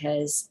up,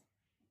 because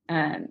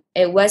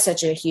it was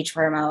such a huge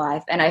part of my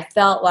life. And I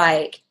felt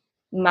like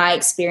my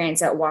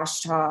experience at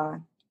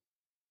Ouachita,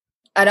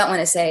 I don't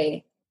want to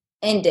say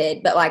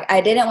ended, but like I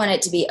didn't want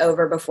it to be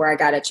over before I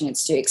got a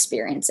chance to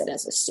experience it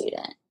as a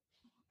student.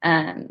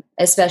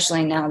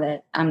 Especially now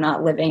that I'm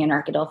not living in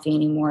Arkadelphia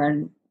anymore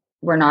and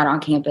we're not on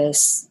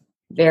campus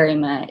very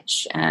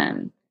much.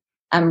 I'm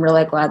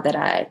really glad that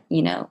I,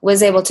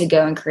 was able to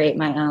go and create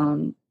my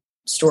own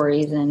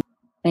stories and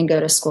go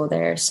to school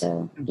there.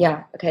 So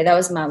yeah. Okay. That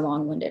was my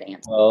long-winded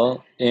answer.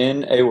 Well,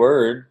 in a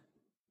word,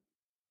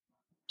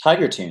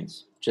 Tiger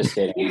Tunes. Just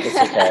kidding. It's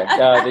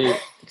okay.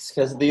 It's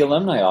because of the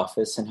alumni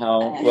office and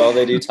how well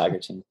they do Tiger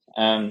Tunes.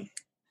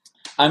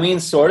 I mean,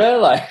 sort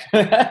of like,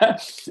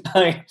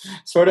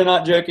 sort of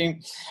not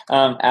joking.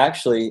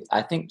 Actually,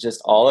 I think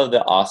just all of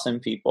the awesome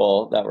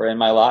people that were in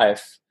my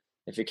life,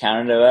 if you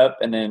counted it up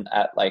and then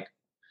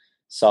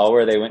saw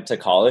where they went to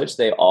college,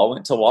 they all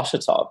went to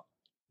Ouachita.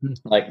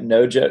 Like,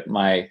 no joke.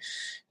 My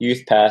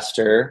youth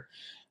pastor,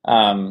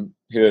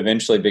 who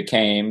eventually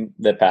became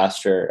the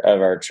pastor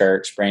of our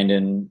church,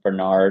 Brandon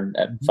Bernard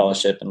at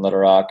Fellowship in Little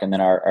Rock, and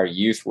then our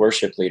youth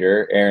worship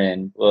leader,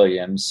 Aaron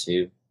Williams,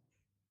 who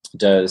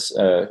does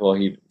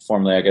he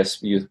formerly, I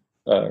guess, youth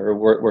or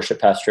worship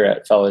pastor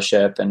at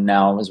Fellowship, and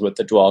now is with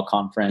the Dwell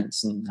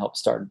Conference and helped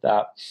start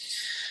that.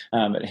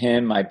 But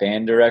him, my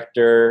band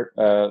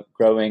director,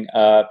 growing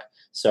up,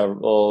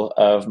 several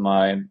of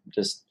my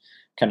just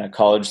kind of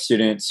college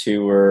students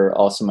who were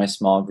also my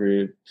small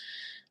group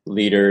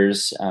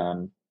leaders,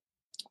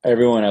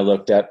 everyone I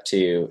looked up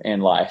to in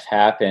life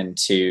happened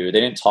to, they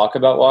didn't talk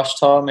about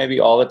Ouachita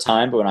maybe all the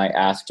time, but when I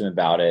asked them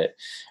about it,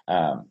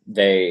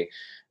 they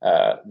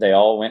they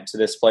all went to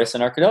this place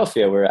in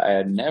Arkadelphia where I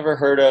had never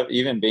heard of,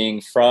 even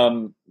being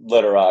from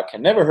Little Rock,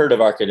 had never heard of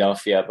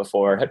Arkadelphia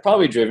before, had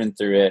probably driven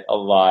through it a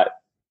lot.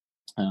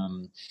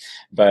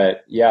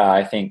 But yeah,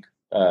 I think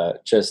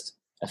just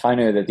if I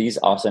knew that these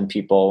awesome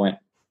people went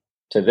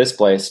to this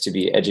place to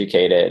be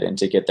educated and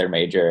to get their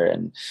major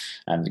and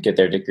to get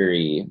their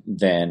degree,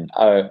 then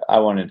I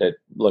wanted to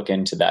look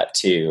into that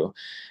too.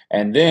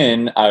 And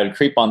then I would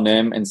creep on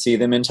them and see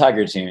them in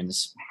Tiger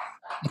Tunes.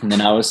 And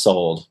then I was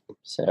sold.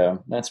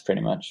 So that's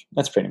pretty much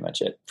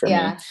it for me.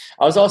 I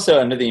was also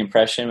under the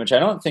impression, which I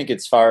don't think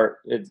it's far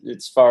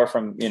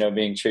from,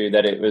 being true,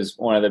 that it was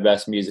one of the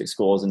best music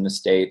schools in the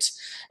States.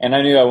 And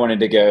I knew I wanted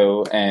to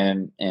go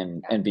and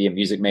be a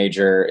music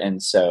major.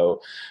 And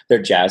so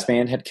their jazz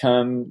band had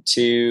come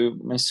to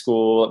my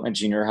school at my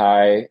junior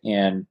high,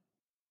 and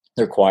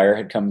their choir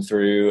had come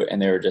through,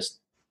 and they were just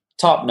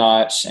top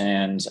notch.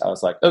 And I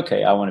was like,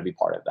 okay, I want to be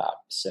part of that.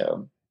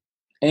 So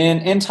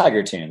And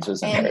Tiger Tunes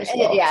was in there as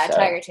well. Yeah, so.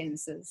 Tiger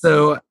Tunes is.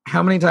 So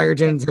how many Tiger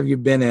Tunes have you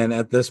been in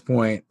at this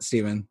point,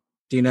 Stephen?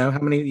 Do you know how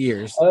many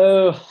years?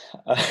 Oh,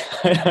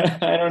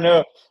 I don't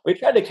know. We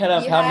tried to count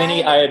up how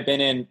many I had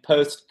been in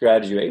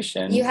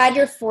post-graduation. You had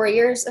your 4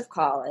 years of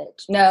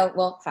college. No,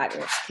 well, 5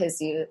 years,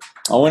 because you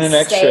I went an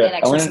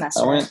extra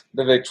semester. I went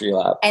the victory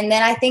lap. And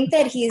then I think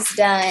that he's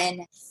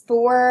done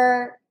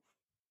 4...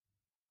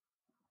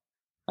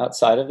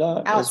 Outside of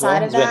that?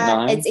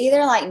 It's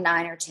either like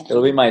 9 or 10.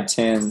 It'll be my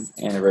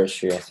 10th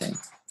anniversary, I think.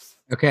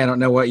 Okay, I don't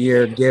know what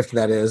year gift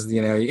that is.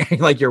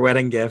 Like your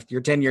wedding gift,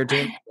 your 10-year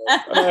tune.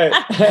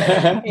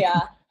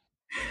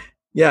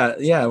 Yeah.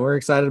 Yeah. We're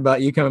excited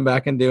about you coming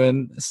back and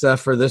doing stuff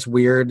for this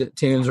weird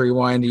Tunes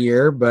Rewind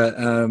year. But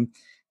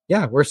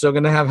yeah, we're still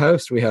going to have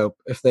hosts, we hope,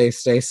 if they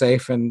stay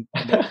safe and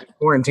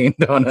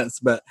quarantined on us.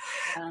 But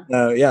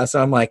yeah,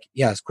 so I'm like,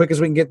 yeah, as quick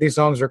as we can get these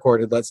songs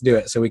recorded, let's do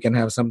it so we can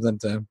have something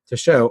to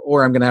show.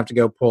 Or I'm going to have to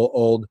go pull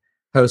old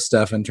host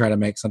stuff and try to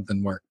make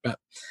something work. But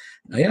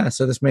yeah,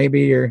 so this may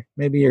be your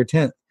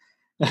 10th.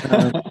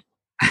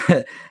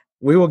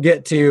 We will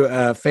get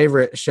to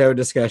favorite show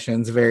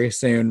discussions very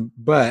soon.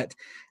 But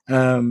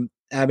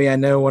Abby, I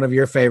know one of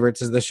your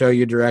favorites is the show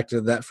you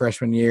directed that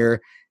freshman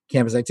year,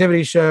 Campus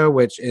Activity Show,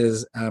 which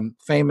is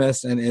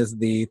famous and is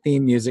the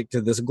theme music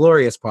to this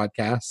glorious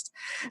podcast.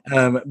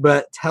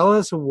 But tell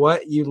us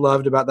what you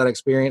loved about that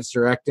experience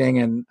directing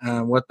and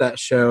what that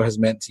show has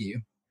meant to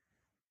you.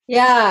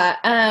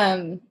 Yeah.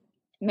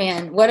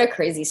 Man, what a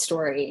crazy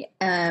story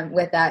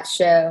with that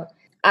show.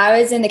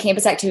 I was in the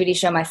Campus Activity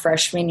Show my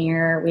freshman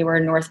year. We were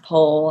in North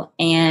Pole,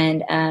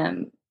 and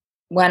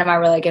one of my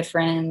really good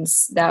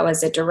friends that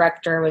was a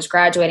director was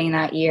graduating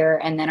that year,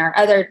 and then our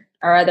other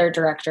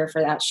director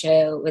for that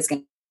show was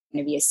going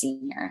to be a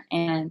senior.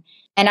 And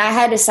I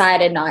had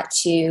decided not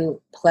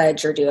to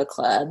pledge or do a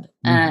club.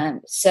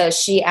 So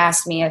she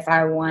asked me if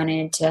I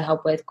wanted to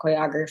help with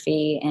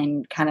choreography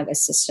and kind of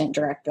assistant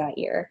direct that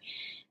year.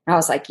 And I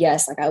was like,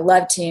 yes, like I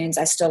love tunes.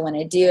 I still want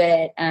to do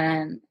it.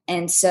 And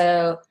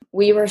so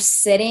we were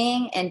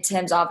sitting in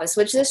Tim's office,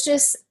 which is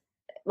just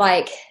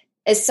like,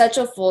 it's such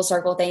a full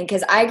circle thing.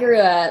 Cause I grew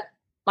up,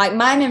 like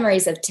my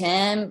memories of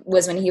Tim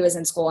was when he was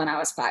in school and I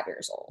was 5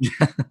 years old.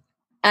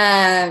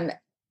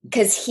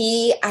 Cause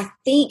I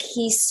think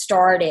he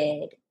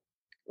started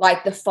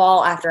like the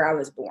fall after I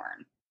was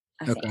born,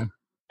 I think.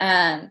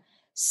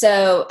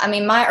 So, I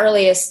mean, my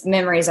earliest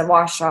memories of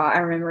Ouachita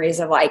are memories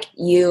of like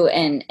you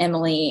and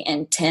Emily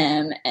and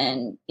Tim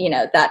and,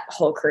 that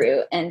whole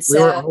crew. And so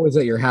we were always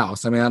at your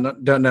house. I mean, I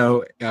don't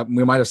know.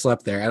 We might've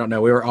slept there. I don't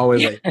know. We were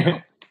always at your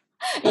house.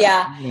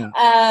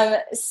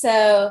 Yeah.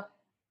 So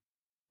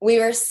we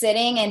were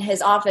sitting in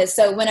his office.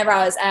 So whenever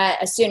I was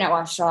a student at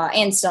Ouachita,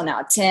 and still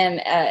now, Tim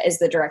is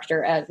the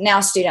director of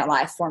now Student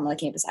Life, formerly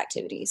Campus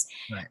Activities.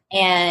 Right.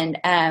 And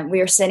we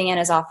were sitting in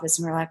his office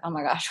and we were like, oh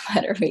my gosh,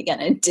 what are we going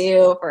to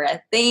do for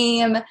a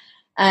theme?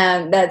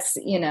 That's,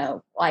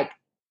 like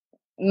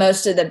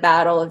most of the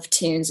battle of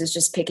tunes is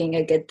just picking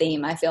a good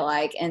theme, I feel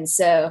like. And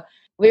so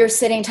we were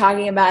sitting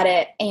talking about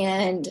it,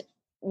 and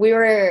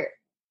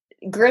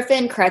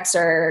Griffin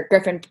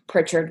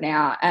Pritchard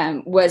now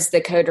was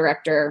the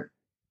co-director.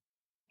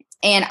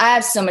 And I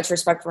have so much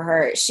respect for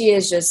her. She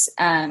is just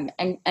an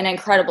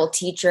incredible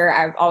teacher.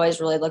 I've always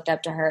really looked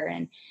up to her.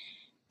 And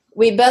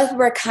we both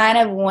were kind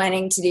of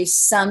wanting to do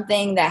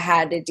something that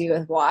had to do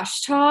with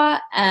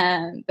Ouachita,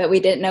 but we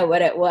didn't know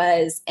what it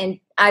was. And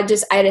I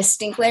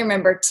distinctly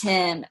remember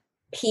Tim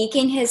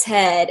peeking his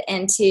head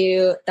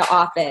into the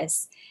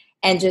office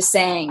and just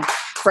saying,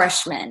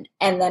 freshman,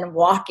 and then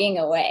walking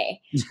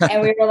away.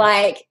 And we were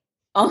like,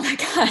 oh my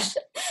gosh,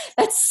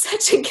 that's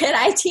such a good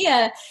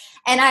idea.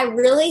 And I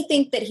really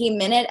think that he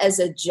meant it as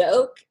a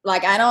joke.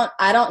 Like, I don't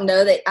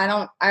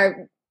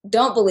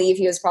believe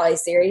he was probably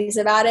serious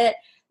about it,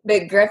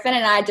 but Griffin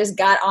and I just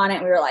got on it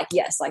and we were like,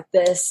 yes, like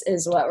this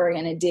is what we're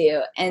going to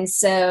do. And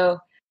so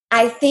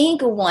I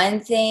think one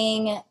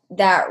thing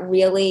that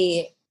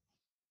really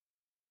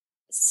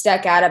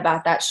stuck out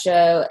about that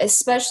show,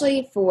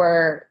 especially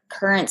for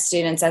current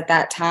students at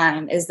that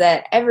time, is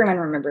that everyone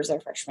remembers their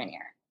freshman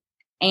year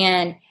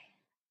and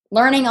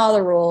learning all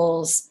the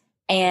rules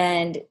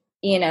and,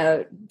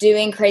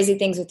 doing crazy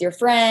things with your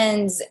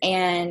friends,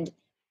 and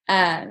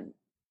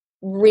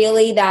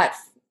really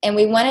and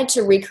we wanted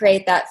to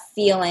recreate that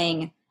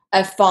feeling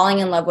of falling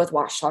in love with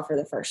Ouachita for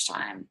the first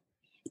time.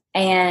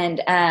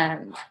 And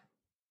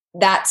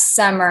that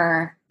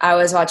summer I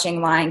was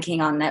watching Lion King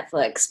on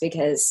Netflix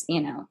because,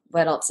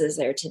 what else is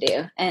there to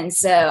do? And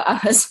so I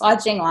was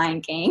watching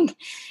Lion King,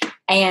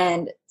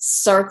 and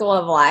Circle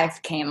of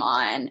Life came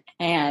on,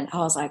 and I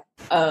was like,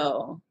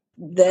 oh,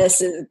 this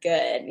is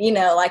good.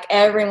 Like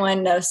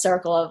everyone knows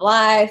Circle of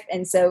Life.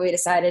 And so we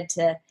decided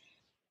to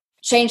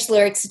change the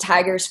lyrics to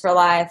Tigers for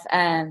Life.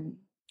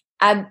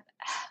 I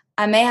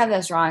may have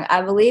this wrong.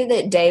 I believe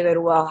that David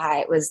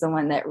Wilhite was the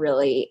one that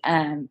really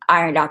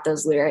ironed out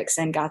those lyrics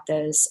and got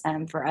those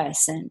for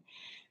us. And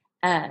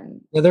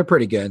yeah, they're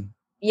pretty good.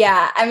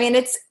 Yeah, I mean,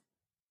 it's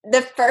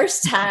the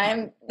first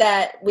time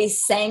that we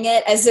sang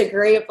it as a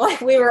group. Like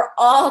we were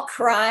all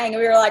crying.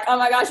 We were like, "Oh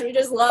my gosh, we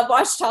just love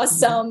Ouachita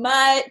so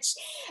much!"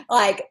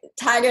 Like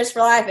Tigers for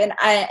Life,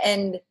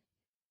 and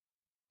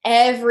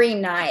every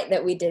night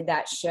that we did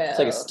that show, it's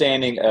like a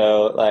standing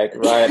O, like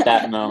right at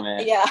that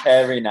moment. Yeah,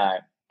 every night.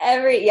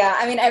 Every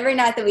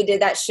night that we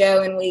did that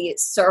show, and we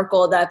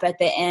circled up at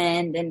the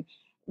end, and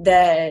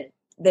the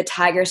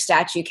tiger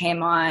statue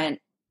came on,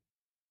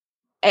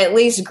 at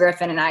least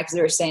Griffin and I, because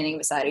we were standing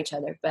beside each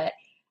other. But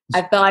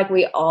I felt like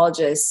we all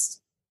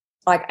just,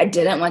 like, I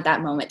didn't want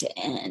that moment to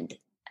end.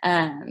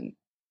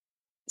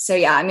 So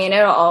yeah, I mean,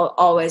 it'll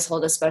always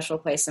hold a special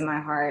place in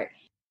my heart,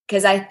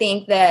 because I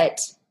think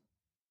that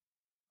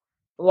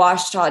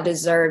Ouachita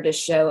deserved a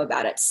show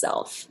about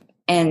itself,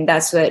 and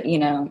that's what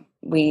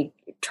we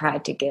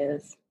tried to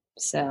give.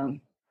 So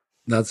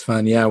that's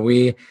fun. Yeah,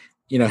 we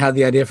had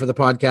the idea for the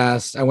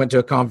podcast. I went to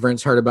a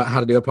conference, heard about how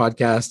to do a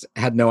podcast,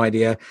 had no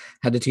idea,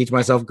 had to teach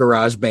myself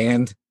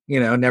GarageBand.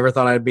 Never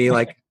thought I'd be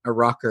like a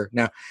rocker.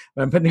 Now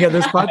I'm putting together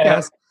this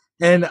podcast,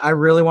 and I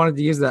really wanted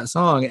to use that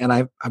song, and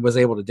I was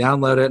able to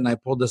download it, and I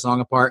pulled the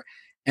song apart,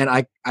 and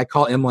I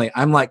call Emily.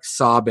 I'm like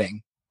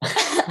sobbing.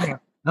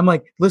 I'm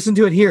like, listen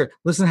to it here.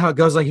 Listen how it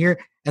goes like here.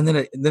 And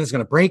then it's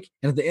going to break.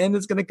 And at the end,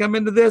 it's going to come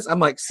into this. I'm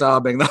like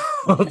sobbing the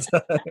whole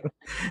time.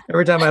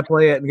 Every time I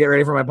play it and get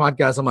ready for my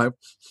podcast, I'm like,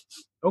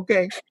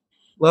 okay,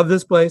 love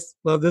this place.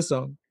 Love this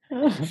song.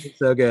 It's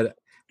so good.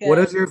 What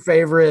is your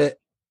favorite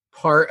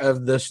part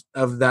of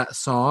that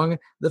song?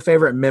 The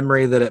favorite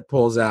memory that it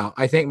pulls out?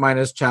 I think mine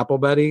is Chapel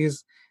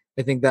Buddies.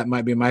 I think that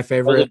might be my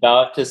favorite. I was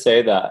about to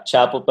say that.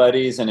 Chapel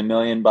Buddies and a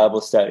million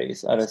Bible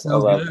studies. I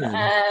love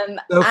that.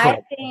 So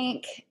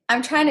cool.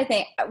 I'm trying to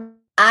think.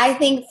 I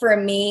think for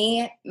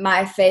me,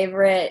 my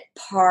favorite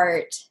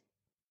part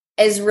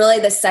is really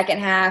the second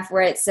half,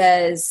 where it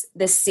says,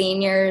 "The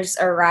seniors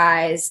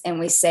arise and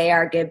we say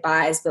our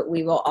goodbyes, but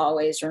we will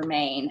always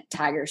remain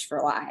Tigers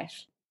for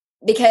Life."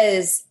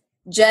 Because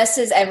just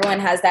as everyone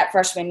has that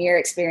freshman year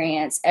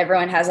experience,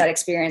 everyone has that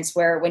experience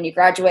where when you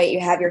graduate, you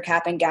have your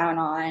cap and gown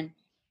on,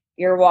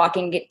 you're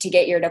walking to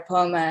get your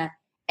diploma,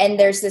 and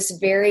there's this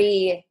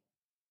very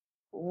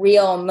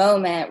real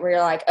moment where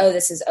you're like, oh,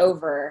 this is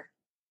over.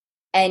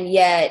 And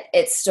yet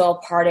it's still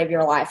part of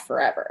your life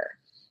forever.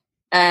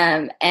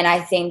 And I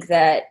think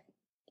that,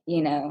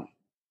 we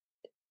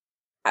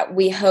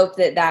hope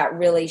that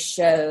really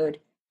showed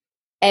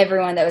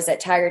everyone that was at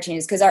Tiger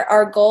Tunes, because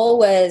our goal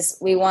was,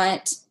 we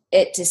want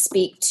it to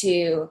speak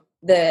to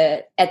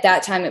at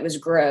that time it was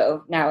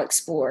Grow, now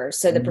Explore.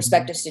 So the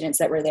prospective students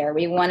that were there,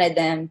 we wanted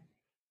them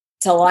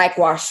to like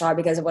Ouachita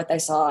because of what they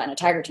saw in a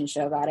Tiger Tunes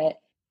show about it.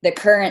 The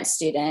current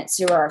students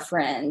who are our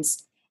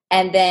friends,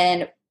 and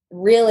then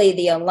really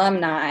the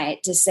alumni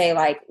to say,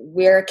 like,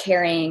 we're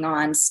carrying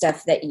on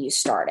stuff that you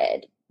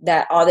started,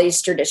 that all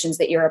these traditions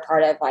that you're a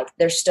part of, like,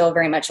 they're still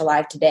very much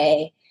alive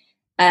today.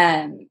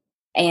 And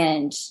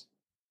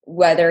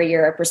whether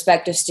you're a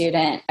prospective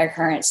student, a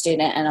current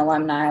student, an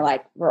alumni,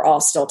 like, we're all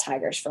still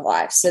Tigers for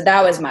Life. So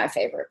that was my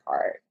favorite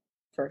part,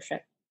 for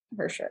sure.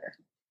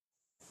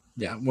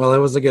 Yeah, well, it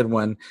was a good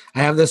one. I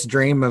have this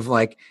dream of,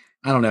 like,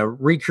 I don't know,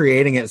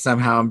 recreating it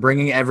somehow and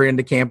bringing everyone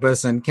to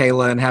campus and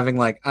Kayla and having,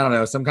 like, I don't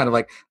know, some kind of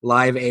like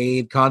Live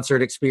Aid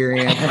concert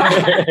experience.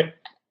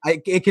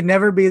 It could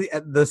never be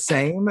the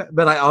same,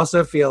 but I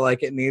also feel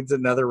like it needs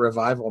another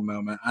revival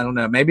moment. I don't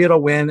know. Maybe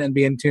it'll win and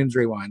be in Tunes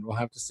Rewind. We'll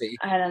have to see.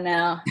 I don't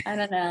know.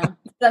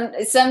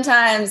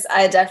 Sometimes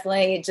I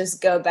definitely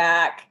just go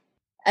back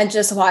and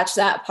just watch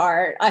that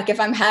part. Like if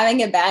I'm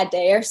having a bad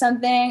day or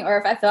something, or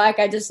if I feel like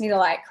I just need to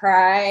like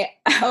cry,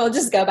 I will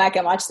just go back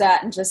and watch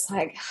that and just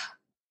like,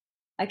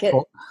 I could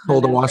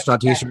hold a Ouachita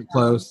t-shirt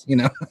close,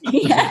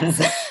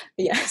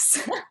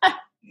 Yes.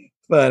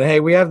 But hey,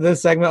 we have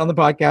this segment on the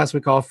podcast we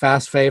call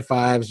Fast Fave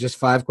Fives, just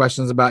 5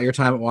 questions about your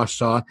time at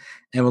Ouachita,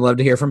 and we'd love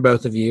to hear from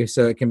both of you.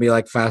 So it can be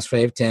like Fast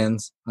Fave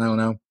 10s. I don't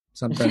know,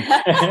 something.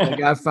 We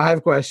got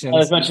 5 questions.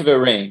 Not as much of a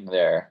ring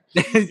there.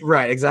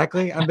 Right,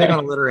 exactly. I'm big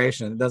on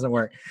alliteration. It doesn't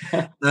work.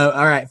 All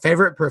right,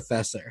 favorite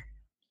professor?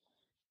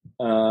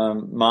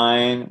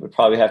 Mine would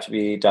probably have to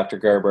be Dr.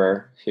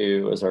 Gerber,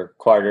 who was our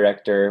choir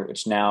director,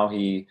 which now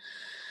he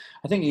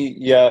I think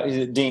he's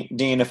a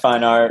dean of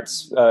fine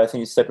arts. I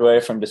think he stepped away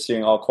from just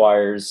doing all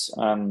choirs.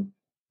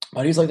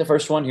 But he's like the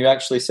first one who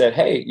actually said,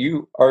 "Hey,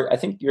 I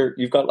think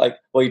you've got like,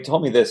 well, you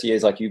told me this. He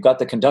is like, you've got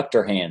the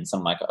conductor hands."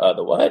 I'm like,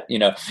 the what?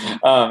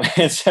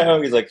 And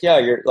so he's like, yeah,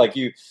 you're like,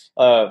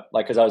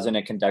 like, cause I was in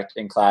a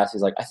conducting class.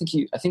 He's like, I think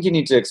you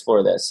need to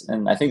explore this.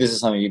 And I think this is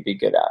something you'd be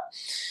good at.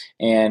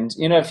 And,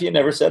 if he had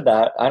never said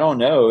that, I don't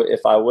know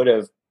if I would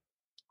have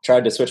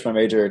tried to switch my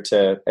major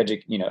to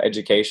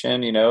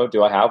education.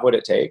 Do I have what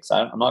it takes?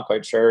 I'm not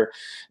quite sure,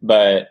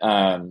 but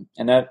and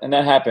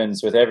that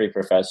happens with every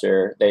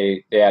professor.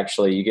 They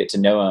actually, you get to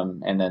know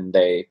them, and then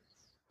they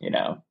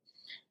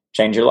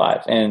change your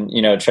life, and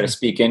try to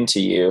speak into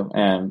you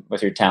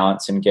with your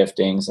talents and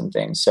giftings and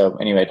things. So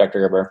anyway, Dr.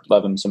 Gerber,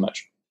 love him so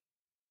much.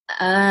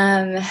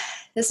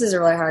 This is a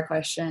really hard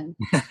question.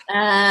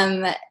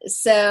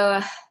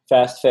 So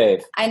fast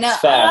fave. I know.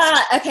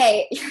 Fast.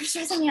 Okay, you're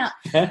stressing me out.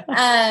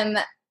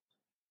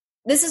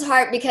 This is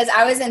hard because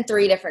I was in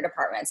 3 different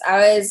departments. I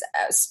was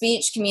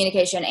speech,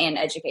 communication, and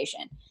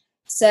education.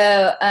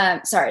 So,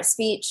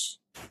 speech,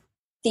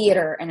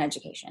 theater, and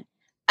education.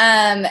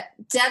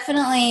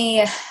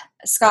 Definitely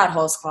Scott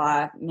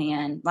Holzclaw,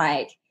 man,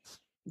 like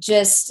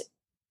just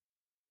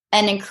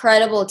an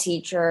incredible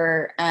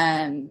teacher.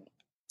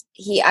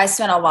 I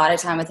spent a lot of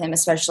time with him,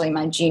 especially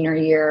my junior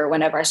year,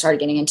 whenever I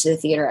started getting into the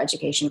theater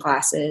education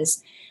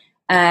classes.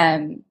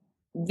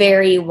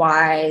 Very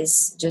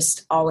wise,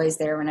 just always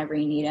there whenever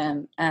you need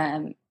him.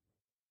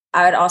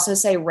 I would also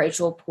say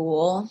Rachel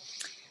Poole.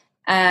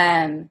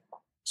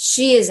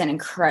 She is an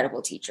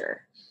incredible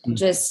teacher.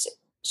 Mm-hmm.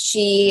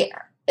 She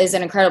is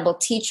an incredible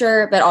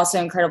teacher, but also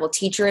an incredible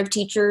teacher of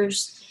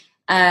teachers.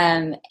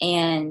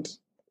 And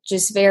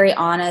just very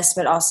honest,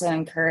 but also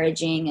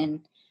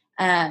encouraging.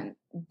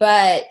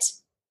 But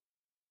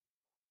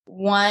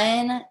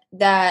one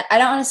that I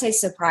don't want to say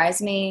surprised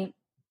me,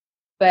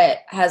 but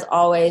has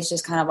always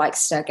just kind of like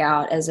stuck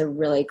out as a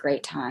really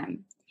great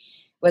time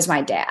was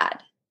my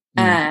dad.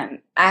 I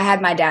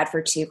had my dad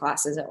for 2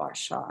 classes at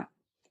Ouachita,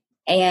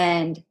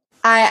 and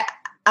I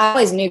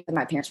always knew that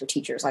my parents were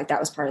teachers. Like that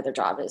was part of their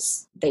job,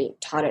 is they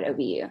taught at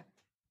OBU.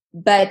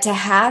 But to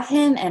have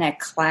him in a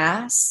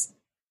class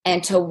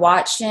and to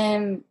watch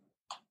him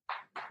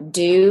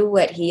do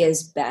what he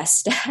is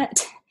best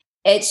at,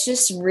 it's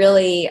just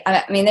really,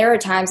 I mean, there were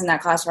times in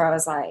that class where I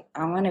was like,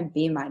 I want to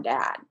be my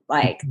dad.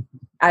 Like,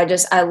 I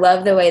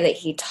love the way that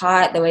he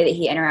taught, the way that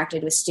he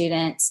interacted with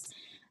students.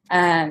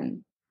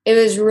 It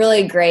was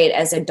really great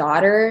as a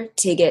daughter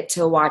to get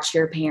to watch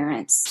your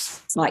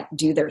parents like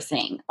do their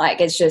thing. Like,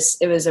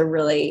 it was a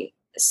really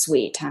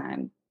sweet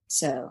time.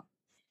 So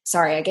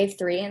sorry, I gave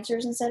 3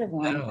 answers instead of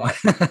 1.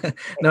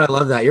 No, I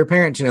love that. Your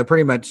parents,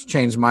 pretty much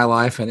changed my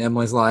life and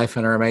Emily's life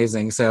and are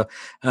amazing. So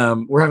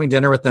we're having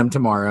dinner with them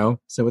tomorrow.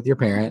 So with your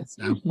parents.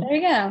 So. There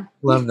you go.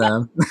 Love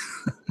them.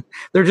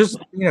 They're just,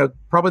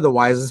 probably the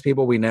wisest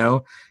people we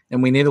know.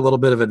 And we need a little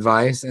bit of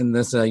advice in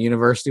this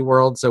university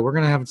world. So we're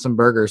going to have some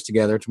burgers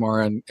together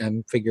tomorrow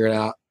and figure it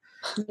out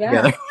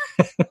together.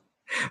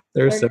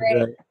 They're so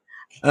great.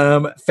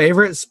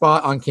 Favorite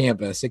spot on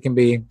campus? It can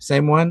be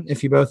same one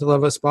if you both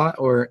love a spot,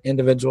 or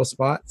individual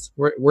spots.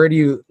 Where do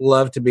you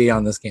love to be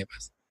on this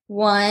campus?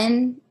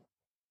 One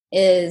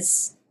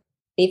is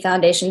the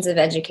Foundations of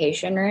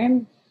Education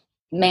room,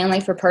 mainly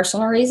for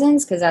personal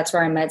reasons, because that's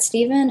where I met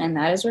Stephen, and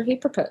that is where he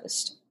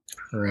proposed.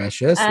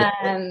 Precious.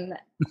 So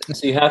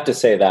you have to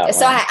say that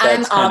so one.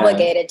 I'm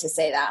obligated to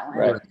say that one.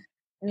 Right.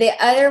 The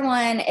other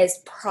one is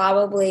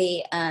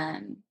probably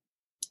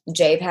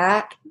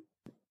JPAC.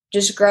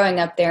 Just growing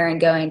up there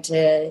and going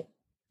to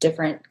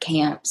different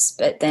camps,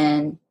 but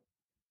then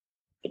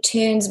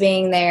Tunes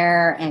being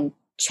there and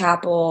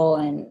chapel,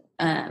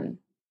 and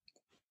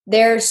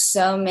there's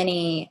so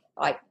many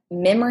like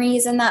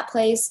memories in that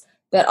place,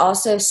 but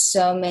also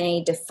so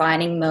many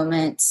defining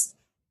moments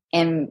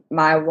in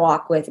my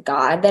walk with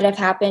God that have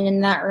happened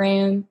in that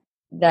room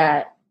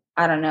that,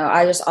 I don't know,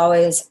 I just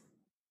always,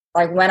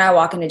 like when I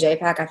walk into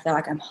JPAC, I feel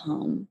like I'm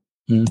home.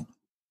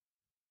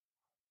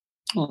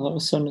 Oh, that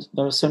was so nice.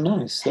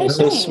 That Hey, was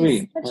so thanks.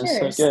 sweet. That's That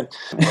was yours. so good.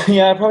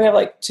 Yeah, I probably have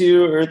like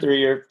 2 or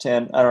 3 or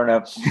 10. I don't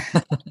know.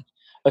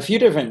 A few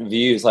different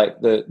views, like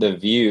the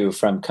view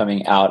from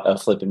coming out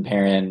of Flippin'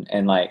 Perrin,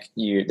 and like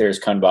there's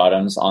Cone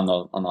Bottoms on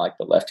the like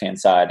the left hand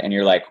side, and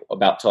you're like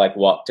about to like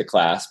walk to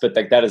class, but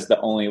like that is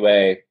the only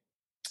way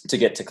to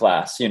get to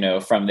class.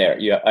 From there,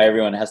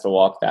 everyone has to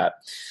walk that.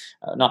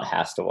 Not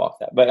has to walk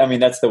that, but I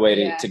mean, that's the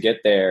way to get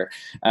there.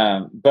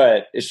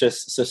 But it's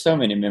just, so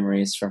many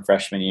memories from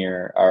freshman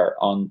year are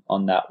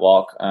on that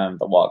walk. The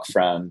walk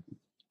from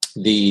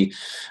the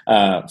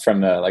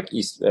like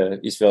East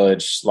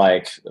Village,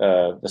 like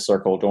the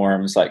Circle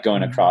dorms, like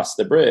going across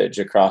the bridge,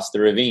 across the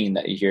ravine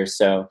that you hear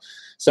so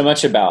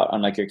much about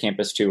on like your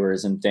campus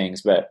tours and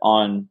things, but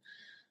on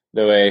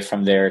the way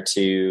from there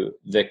to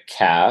the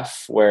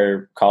CAF,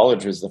 where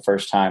college was the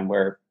first time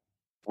where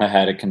I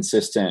had a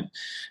consistent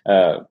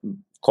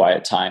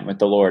quiet time with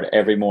the Lord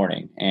every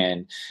morning.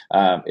 And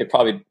it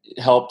probably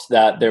helped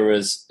that there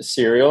was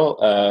cereal,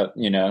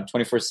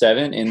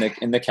 24/7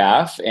 in the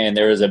caf, and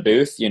there was a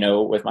booth,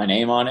 with my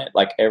name on it,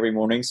 like every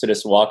morning. So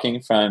just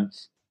walking from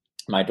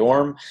my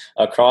dorm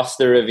across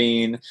the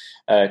ravine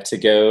to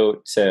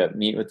go to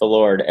meet with the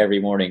Lord every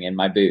morning in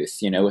my booth,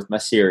 with my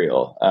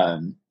cereal.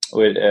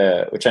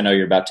 Which I know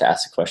you're about to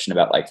ask a question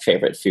about, like,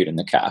 favorite food in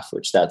the caf,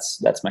 which that's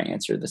my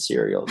answer, the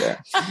cereal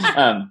there.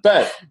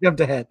 But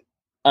Jumped ahead.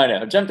 I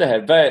know, jumped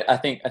ahead, but I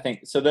think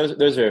so.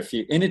 Those are a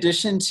few. In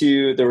addition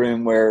to the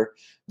room where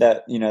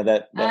that we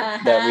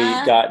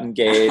got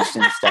engaged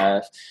and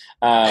stuff.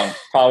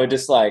 Probably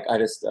just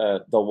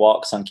the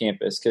walks on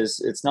campus, because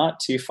it's not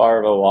too far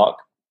of a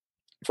walk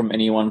from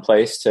any one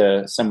place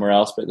to somewhere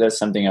else. But that's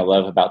something I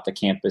love about the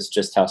campus,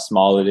 just how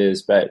small it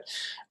is. But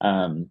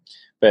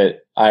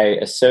I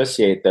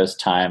associate those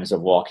times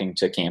of walking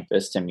to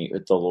campus to meet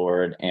with the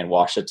Lord and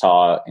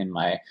Ouachita in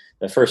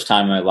the first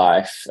time in my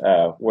life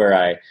where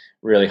I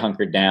really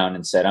hunkered down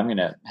and said, I'm going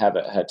to have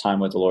a time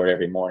with the Lord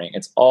every morning.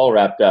 It's all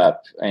wrapped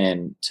up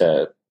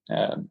into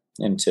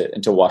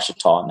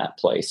Ouachita in that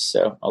place.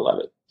 So I love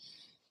it.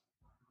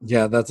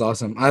 Yeah, that's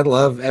awesome. I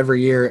love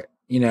every year,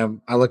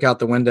 I look out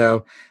the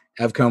window,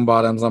 have Cone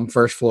Bottoms on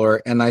first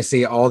floor, and I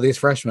see all these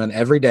freshmen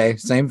every day,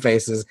 same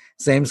faces,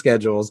 same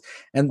schedules.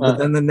 But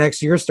then the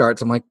next year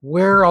starts. I'm like,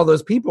 where are all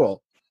those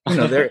people?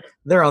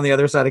 They're on the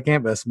other side of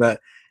campus,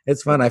 but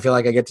it's fun. I feel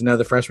like I get to know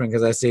the freshmen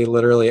because I see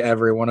literally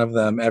every one of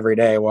them every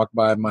day walk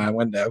by my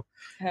window.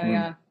 Oh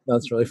yeah.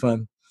 That's really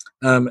fun.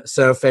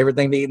 So favorite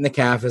thing to eat in the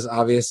caf is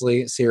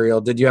obviously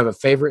cereal. Did you have a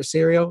favorite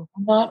cereal?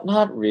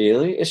 Not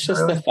really. It's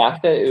just the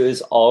fact that it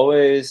was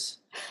always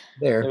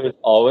there. It was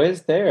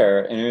always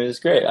there, and it was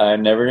great. I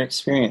never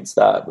experienced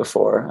that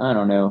before. I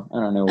don't know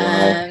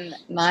why.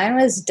 Mine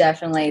was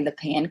definitely the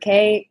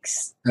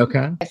pancakes.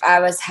 Okay. If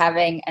I was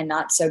having a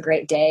not so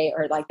great day,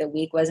 or like the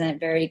week wasn't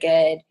very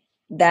good,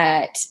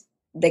 that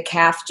the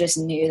caf just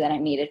knew that I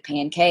needed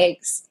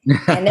pancakes.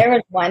 And there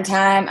was one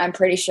time, I'm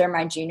pretty sure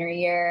my junior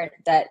year,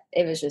 that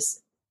it was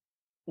just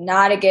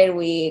not a good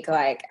week.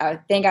 Like, I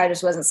think I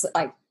just wasn't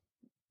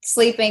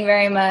sleeping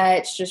very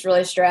much, just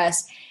really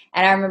stressed.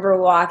 And I remember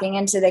walking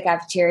into the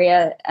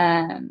cafeteria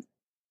on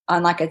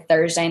like a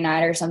Thursday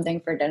night or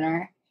something for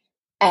dinner,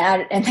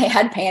 and they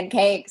had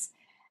pancakes,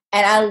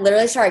 and I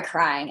literally started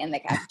crying in the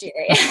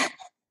cafeteria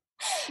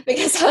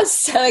because I was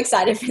so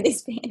excited for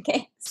these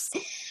pancakes.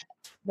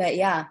 But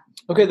yeah.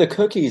 Okay, the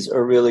cookies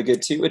are really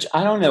good too, which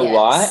I don't know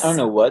why. I don't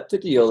know what the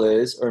deal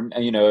is, or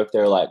if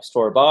they're like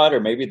store-bought, or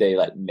maybe they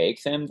like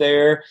make them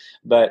there.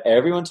 But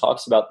everyone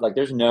talks about, like,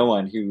 there's no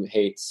one who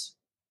hates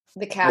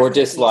the caf or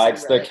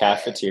dislikes the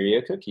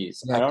cafeteria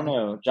cookies. Yeah. I don't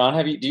know, John.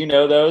 Do you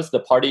know those,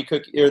 the party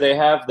cookie, or they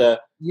have the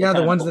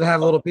ones that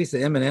have a little piece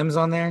of M&Ms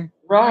on there?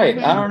 Right.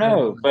 Mm-hmm. I don't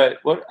know, but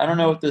I don't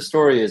know what the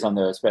story is on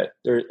those, but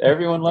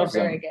everyone loves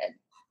them. Very good.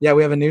 Yeah,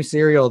 we have a new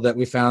cereal that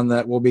we found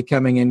that will be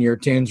coming in your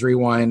Tunes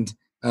Rewind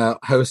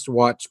host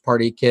watch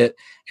party kit.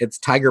 It's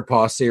Tiger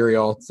Paw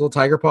cereal. It's little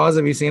Tiger Paws.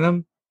 Have you seen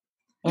them?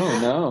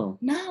 Oh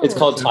no. It's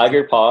called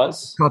Tiger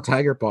Paws. It's called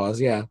Tiger Paws.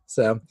 Yeah.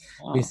 So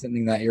be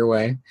sending that your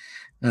way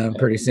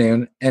pretty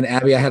soon. And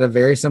Abby, I had a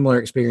very similar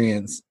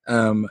experience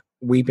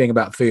weeping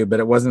about food, but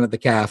it wasn't at the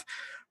caf.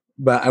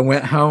 But I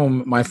went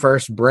home my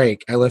first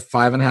break. I lived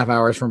 5.5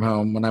 hours from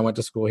home when I went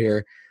to school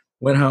here.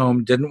 Went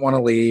home, didn't want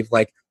to leave,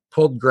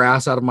 pulled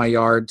grass out of my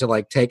yard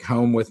to take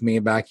home with me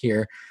back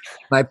here.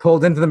 And I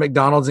pulled into the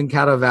McDonald's in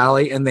Caddo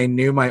Valley, and they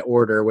knew my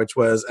order, which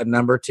was a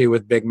number 2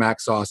 with Big Mac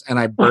sauce, and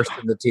I burst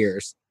into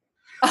tears.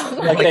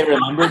 They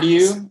remembered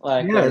you?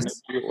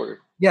 Yes. Your order.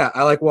 Yeah,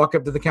 I walk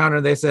up to the counter,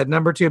 and they said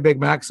number 2 Big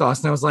Mac sauce,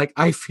 and I was like,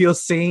 I feel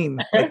seen.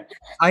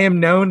 I am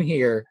known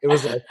here. It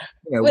was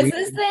was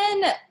this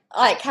then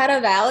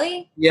Caddo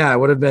Valley? Yeah, it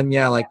would have been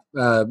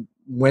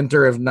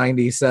winter of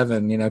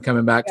 '97.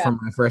 Coming back from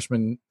my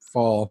freshman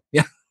fall.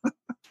 Yeah.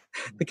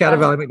 The Caddo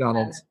Valley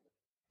McDonald's.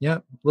 Yeah,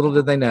 little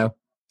did they know.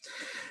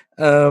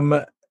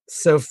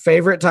 So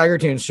favorite Tiger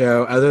Tunes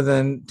show other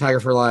than Tiger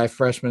for Life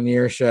freshman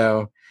year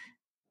show.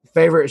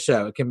 Favorite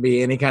show. It can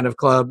be any kind of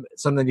club,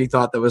 something you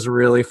thought that was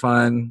really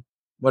fun.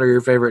 What are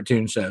your favorite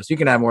tune shows? You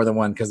can have more than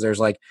one because there's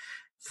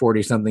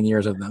 40 something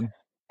years of them.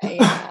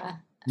 Yeah.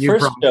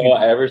 First show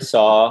I ever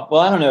saw.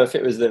 Well, I don't know if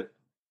it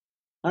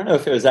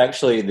was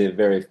actually the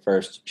very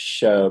first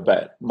show,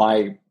 but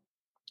my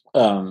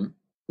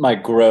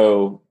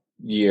grow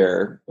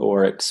year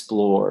or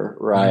explore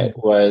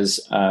was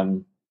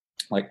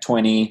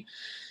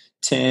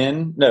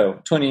 2010. No,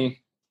 20.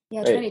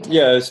 Yeah, 2010.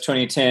 Yeah, it was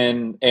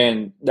 2010,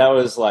 and that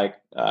was I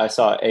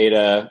saw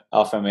Ada,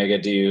 Alpha Omega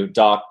do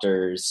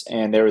Doctors,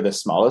 and they were the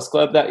smallest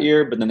club that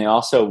year, but then they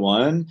also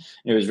won. And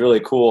it was really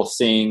cool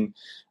seeing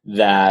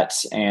that,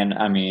 and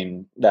I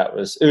mean, it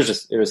was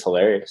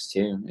hilarious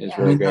too. It was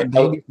really great.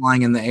 Baby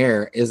flying in the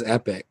air is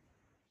epic.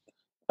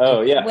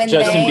 Oh yeah, when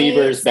Justin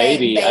Bieber's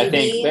baby. I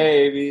think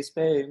baby.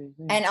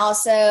 And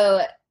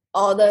also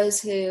all those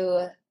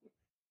who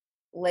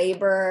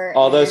labor.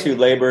 All those who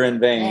labor in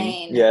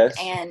vain. Yes.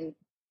 And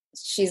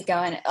she's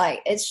going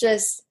it's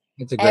just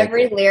It's a great.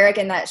 Every lyric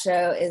in that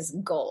show is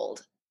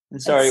gold. I'm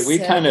sorry, It's we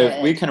so kind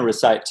good. of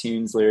recite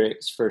tunes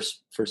lyrics for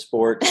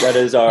sport. That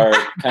is our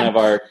kind of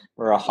our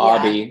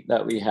hobby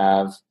that we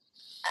have.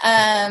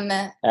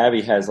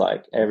 Abby has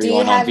like Do you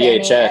everyone on have any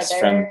VHS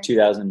from other?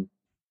 2000.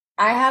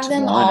 I have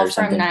them One all or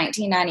from something.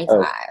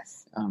 1995.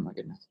 Oh my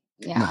goodness.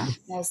 Yeah, Nice.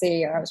 that's the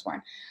year I was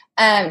born.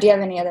 Do you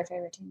have any other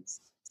favorite teams?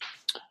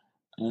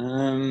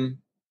 I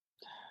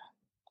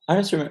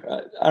just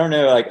remember. I don't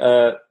know.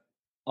 Like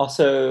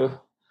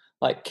also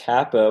like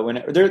Kappa.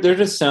 When they're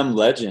just some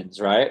legends,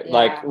 right? Yeah.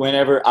 Like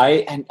whenever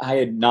I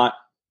had not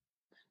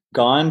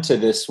gone to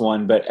this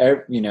one, but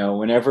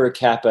whenever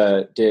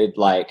Kappa did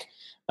like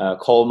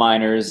coal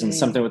miners and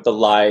something with the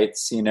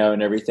lights, and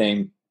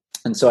everything.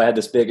 And so I had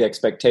this big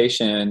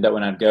expectation that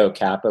when I'd go,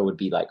 Kappa would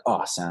be like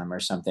awesome or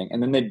something.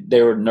 And then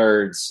they were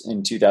nerds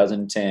in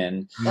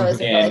 2010. That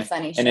was a really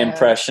funny show. An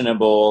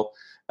impressionable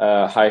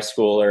high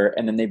schooler.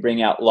 And then they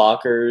bring out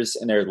lockers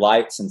and there are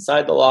lights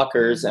inside the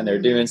lockers and they're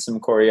doing some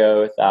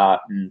choreo with that.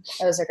 And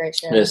that was a great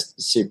show.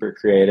 Just super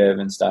creative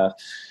and stuff.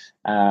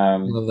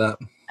 Love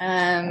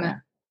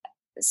that.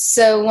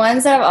 So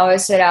ones that have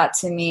always stood out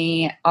to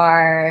me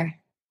are,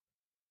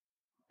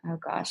 oh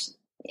gosh,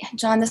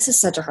 John, this is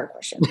such a hard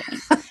question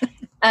for me.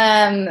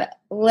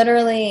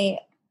 Literally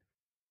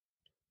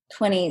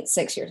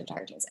 26 years of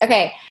Tiger Teens.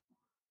 Okay.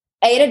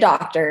 Ada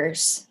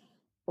Doctors.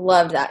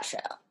 Loved that show.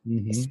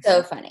 Mm-hmm.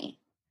 So funny.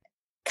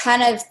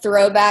 Kind of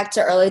throwback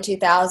to early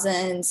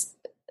 2000s.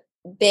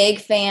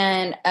 Big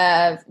fan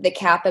of the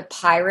Kappa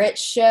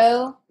Pirates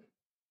show.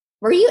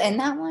 Were you in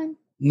that one?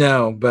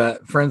 No,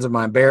 but friends of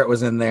mine, Barrett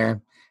was in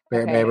there.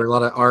 Barrett Baber, a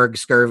lot of ARG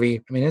scurvy.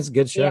 I mean, it's a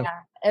good show. Yeah,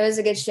 it was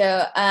a good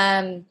show.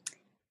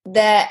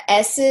 The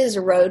S's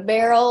Road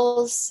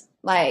Barrels,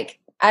 like,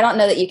 I don't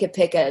know that you could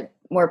pick a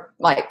more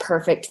like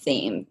perfect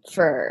theme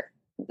for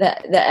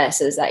the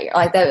S's that year.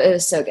 Like that, it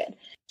was so good.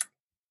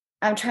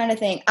 I'm trying to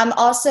think. I'm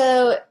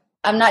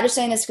not just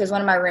saying this because one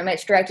of my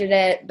roommates directed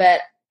it,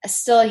 but I'm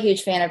still a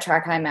huge fan of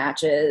track high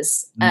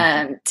matches.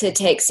 To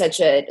take such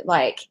a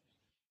like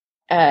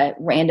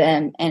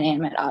random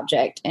inanimate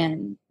object,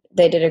 and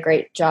they did a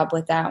great job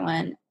with that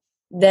one.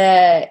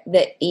 The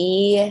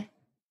E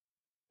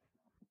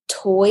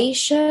toy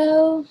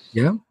show.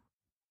 Yeah.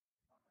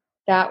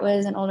 That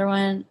was an older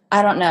one.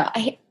 I don't know.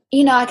 I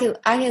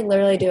could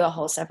literally do a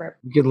whole separate.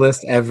 You could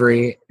list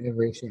every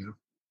show.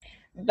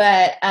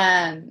 But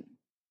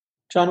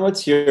John,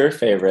 what's your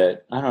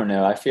favorite? I don't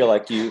know. I feel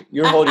like you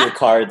hold your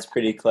cards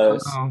pretty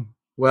close.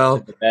 Well,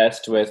 the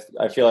best with.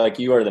 I feel like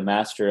you are the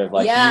master of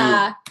like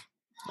yeah. You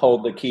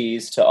hold the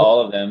keys to all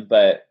of them,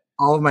 but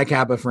all of my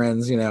Kappa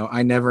friends,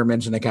 I never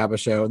mention a Kappa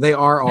show. They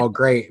are all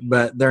great,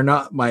 but they're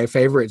not my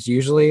favorites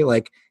usually.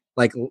 Like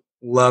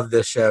love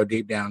this show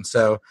deep down.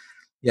 So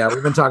yeah,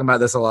 we've been talking about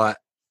this a lot.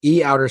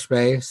 E Outer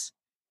Space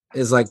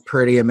is like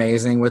pretty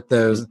amazing with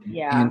those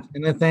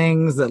antenna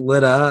things that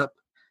lit up.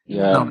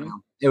 Yeah.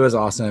 It was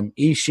awesome.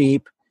 E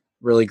Sheep,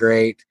 really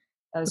great.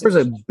 There's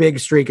a big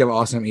streak of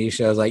awesome E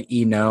shows like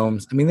E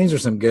Gnomes. I mean, these are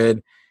some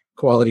good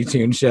quality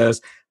tune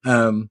shows.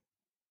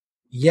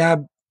 Yeah,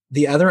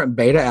 the other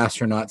Beta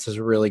Astronauts is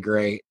really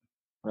great.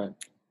 Right.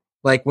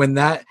 Like when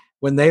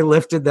they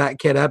lifted that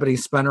kid up and he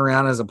spun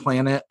around as a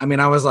planet. I mean,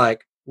 I was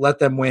like, let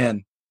them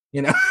win.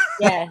 Yeah.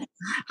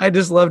 I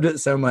just loved it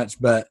so much.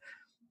 But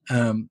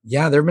there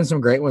have been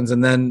some great ones.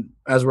 And then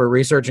as we're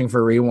researching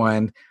for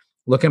Rewind,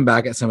 looking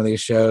back at some of these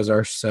shows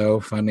are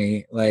so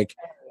funny. Like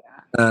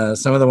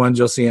some of the ones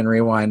you'll see in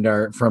Rewind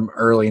are from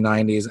early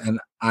 90s. And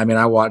I mean,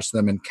 I watched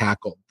them and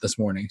cackled this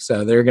morning.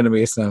 So there are going to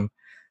be some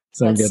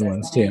good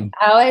ones too.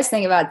 I always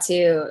think about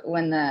too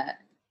when the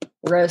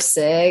Rose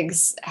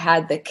Sigs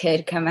had the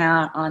kid come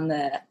out on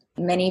the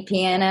mini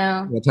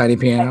piano, the tiny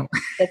piano,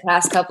 the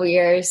past couple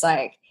years,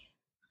 like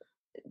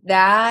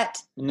that.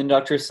 And then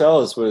Dr.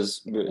 Sells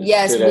was.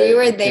 Yes, we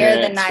were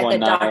there the night that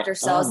Dr. Oh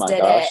Sells my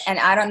did gosh. it, and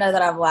I don't know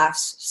that I've laughed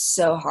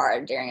so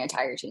hard during a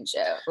Tiger Teen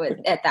show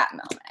at that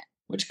moment.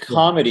 Which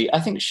comedy,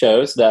 I think,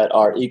 shows that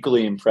are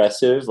equally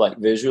impressive, like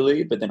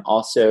visually, but then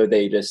also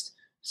they just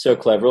so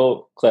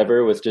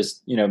clever with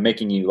just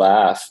making you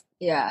laugh.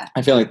 Yeah,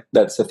 I feel like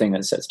that's the thing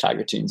that sets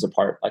Tiger Teens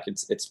apart. Like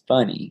it's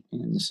funny,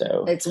 and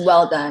so it's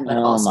well done, but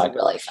also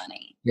really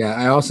funny. Yeah,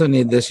 I also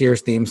need this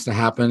year's themes to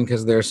happen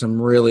because there's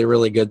some really,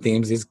 really good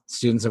themes these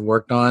students have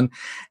worked on,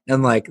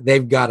 and like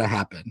they've got to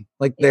happen.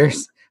 Like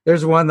there's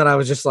one that I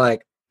was just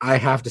like, I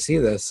have to see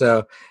this.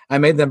 So I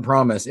made them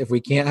promise if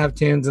we can't have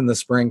tunes in the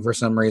spring for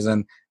some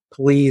reason,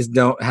 please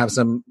don't have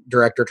some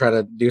director try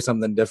to do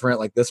something different.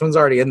 Like this one's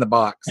already in the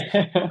box.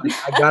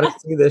 I got to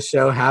see this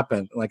show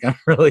happen. Like I'm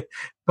really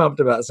pumped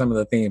about some of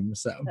the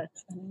themes. So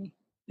that's funny.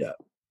 Yeah.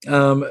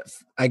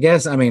 I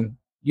guess,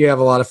 you have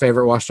a lot of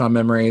favorite Washed On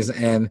memories,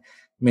 and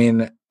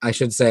I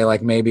should say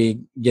like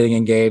maybe getting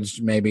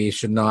engaged maybe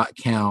should not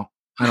count.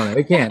 I don't know.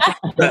 It can't.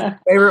 But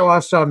favorite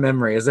Washed On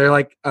memory. Is there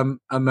like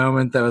a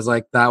moment that was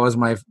like, that was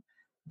my,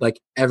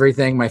 like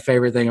everything, my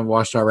favorite thing of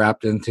Washed On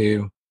wrapped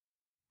into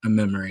a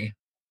memory?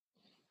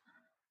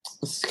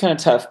 This is kind of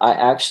tough. I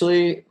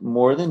actually,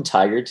 more than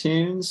Tiger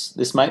Tunes,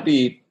 this might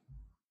be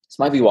this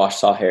might be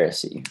Washita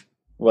heresy,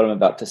 what I'm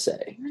about to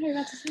say. What are you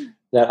about to say?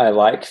 That I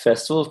like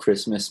Festival of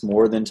Christmas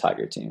more than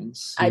Tiger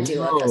Tunes. I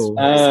do love Festival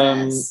of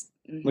Christmas.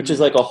 Which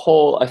is like a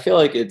whole, I feel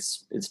like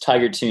it's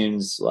Tiger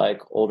Tunes, like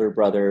older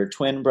brother,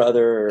 twin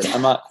brother.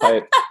 I'm not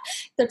quite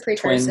the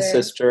precursor. Twin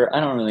sister.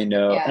 I don't really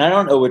know. Yeah. And I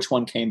don't know which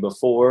one came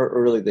before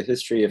or really the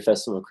history of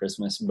Festival of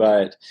Christmas,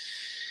 but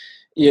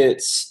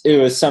it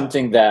was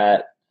something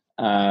that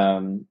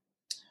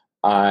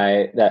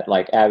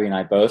like Abby and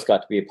I both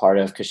got to be a part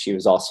of, because she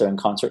was also in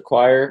concert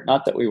choir.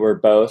 Not that we were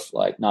both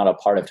like not a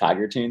part of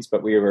Tiger Tunes,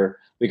 but we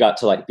got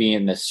to like be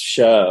in this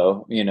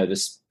show,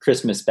 this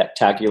Christmas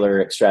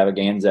spectacular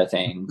extravaganza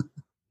thing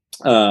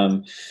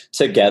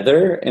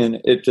together.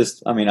 And it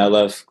just, I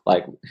love,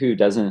 like, who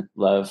doesn't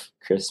love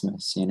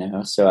Christmas,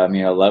 So, I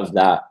love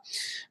that.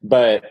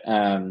 But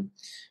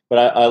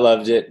I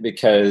loved it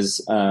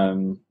because,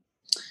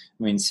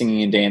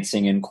 singing and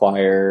dancing and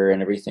choir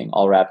and everything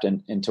all wrapped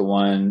into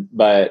one.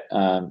 But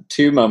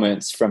two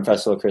moments from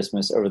Festival of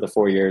Christmas over the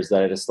 4 years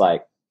that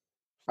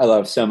I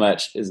love so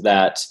much is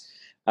that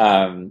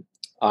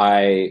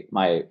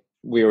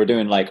we were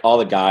doing, like, all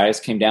the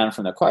guys came down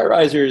from the choir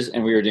risers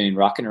and we were doing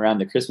Rocking Around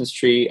the Christmas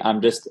Tree. I'm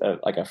just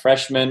like a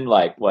freshman,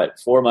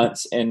 4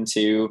 months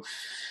into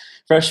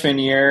freshman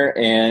year.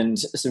 And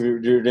so we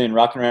were doing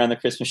Rocking Around the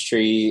Christmas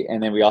Tree,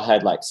 and then we all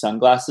had like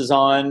sunglasses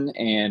on,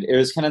 and it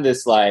was kind of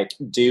this like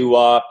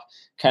doo-wop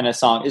kind of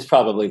song. It's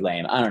probably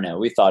lame. I don't know.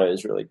 We thought it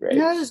was really great.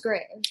 No, it was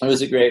great.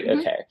 Was it great? Mm-hmm.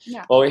 Okay.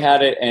 Yeah. Well, we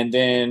had it, and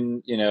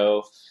then,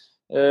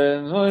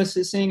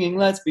 voices singing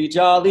 "Let's Be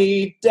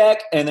Jolly"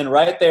 deck, and then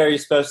right there you're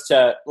supposed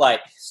to like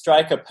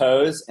strike a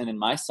pose, and then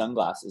my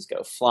sunglasses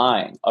go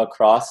flying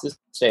across the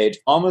stage,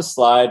 almost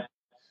slide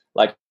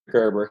like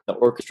Gerber, the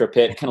orchestra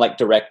pit, kind of like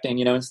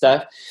directing, and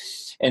stuff.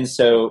 And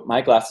so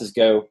my glasses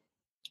go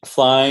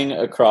flying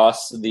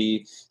across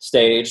the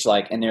stage,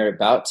 and they're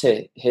about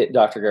to hit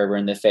Dr. Gerber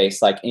in the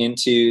face,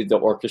 into the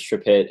orchestra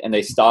pit, and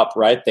they stop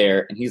right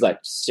there, and he's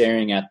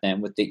staring at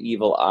them with the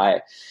evil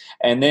eye.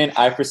 And then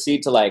I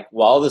proceed to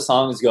while the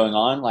song is going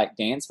on,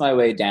 dance my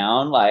way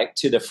down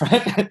to the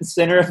front and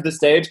center of the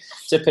stage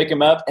to pick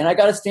him up, and I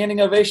got a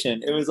standing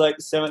ovation. It was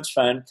so much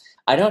fun.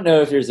 I don't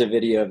know if there's a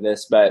video of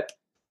this, but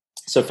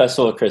so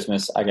Festival of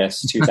Christmas, I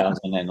guess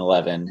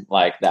 2011,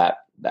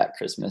 that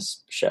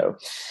Christmas show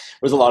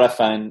was a lot of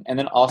fun. And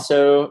then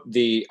also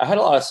I had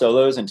a lot of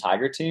solos and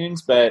Tiger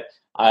Tunes, but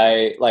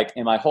I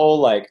in my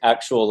whole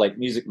actual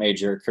music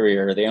major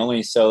career, the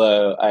only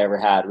solo I ever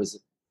had was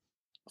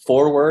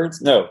 4 words.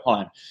 No,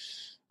 hold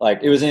on.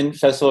 It was in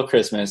Festival of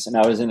Christmas, and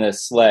I was in a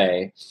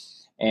sleigh,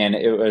 and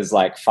it was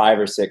 5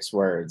 or 6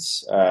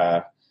 words.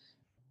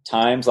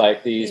 Times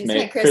like these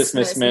make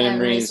Christmas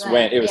memories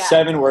when it was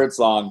 7 words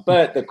long.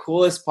 But the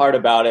coolest part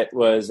about it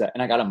was,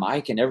 and I got a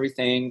mic and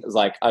everything, it was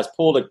I was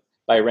pulled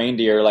by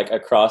reindeer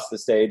across the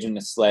stage in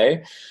the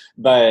sleigh.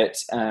 But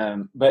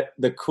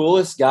the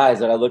coolest guys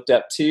that I looked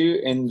up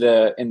to in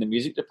the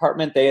music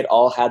department, they had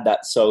all had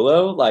that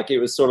solo. It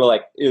was sort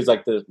of it was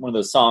one of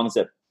those songs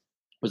that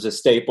was a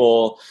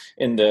staple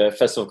in the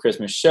Festival of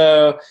Christmas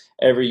show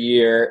every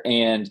year,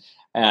 and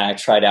I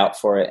tried out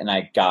for it, and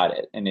I got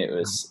it, and it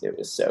was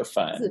so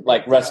fun.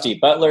 Rusty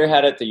Butler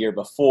had it the year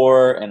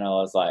before, and I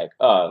was I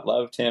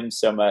loved him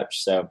so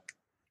much. So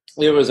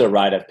it was a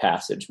rite of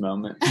passage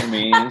moment for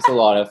me. It was a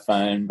lot of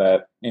fun.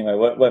 But anyway,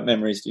 what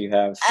memories do you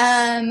have?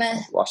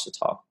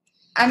 Washita.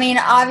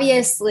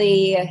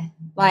 Obviously,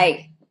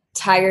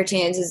 Tiger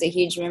Tunes is a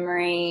huge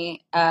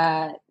memory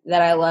that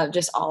I love,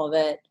 just all of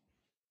it.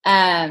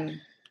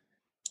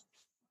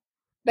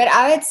 But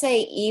I would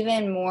say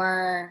even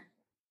more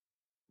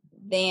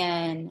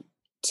than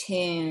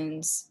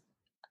tunes,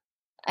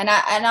 and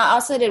I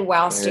also did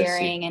WOW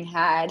steering and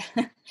had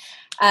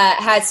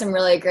had some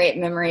really great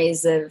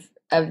memories of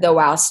the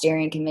WOW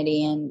steering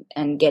committee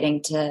and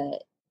getting to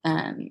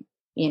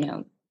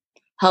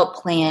help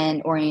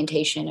plan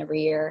orientation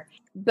every year.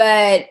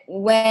 But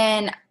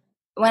when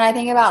I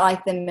think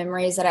about the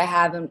memories that I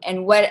have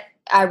and what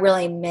I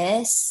really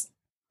miss,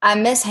 I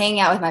miss hanging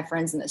out with my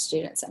friends in the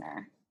student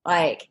center,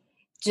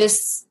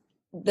 just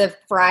the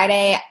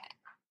Friday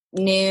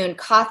noon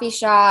coffee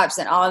shops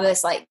and all of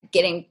this,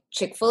 getting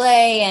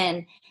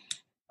Chick-fil-A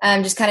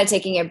and just kind of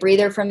taking a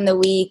breather from the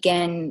week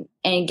and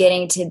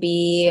getting to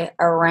be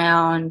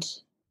around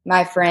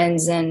my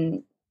friends,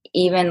 and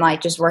even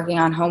just working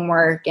on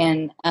homework.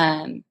 And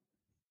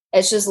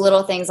it's just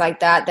little things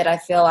like that I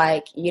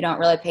feel you don't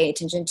really pay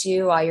attention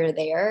to while you're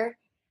there.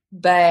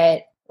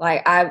 But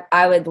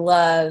I would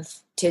love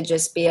to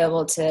just be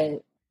able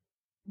to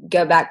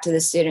go back to the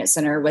student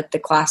center with the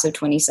class of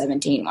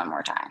 2017 one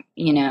more time,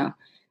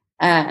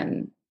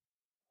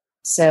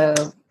 So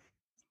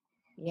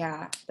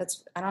yeah,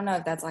 I don't know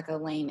if that's a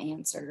lame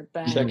answer,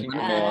 but checking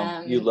your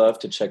mail. You love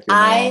to check your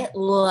mail. I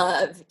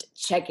loved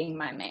checking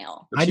my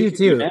mail. I do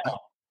too.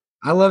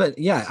 I love it.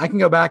 Yeah, I can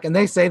go back, and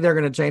they say they're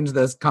going to change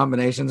those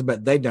combinations,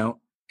 but they don't.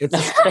 It's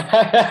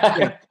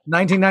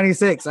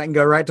 1996. I can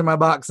go right to my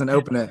box and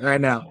open it right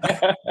now.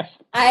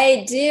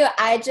 I do.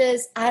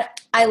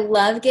 I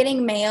love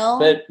getting mail.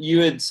 But you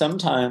would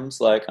sometimes,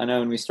 like, I know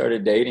when we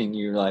started dating,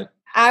 you were like,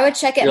 I would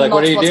check it you're like,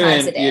 what are you multiple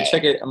times a doing? day. You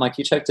check it. I'm like,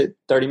 you checked it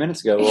 30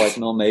 minutes ago. Well, like,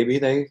 no, maybe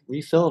they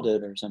refilled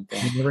it or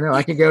something. You never know.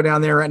 I could go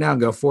down there right now and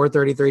go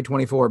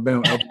 43324.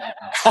 Boom.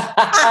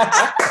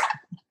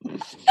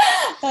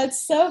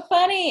 That's so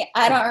funny.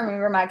 I don't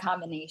remember my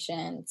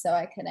combination, so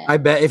I couldn't. I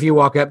bet if you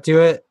walk up to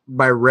it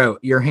by rote,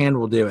 your hand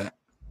will do it.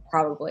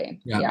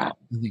 Probably. Yeah.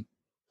 I think,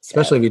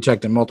 especially if you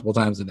checked it multiple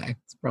times a day.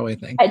 It's probably a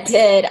thing. I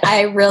did.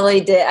 I really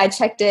did. I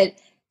checked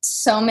it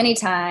so many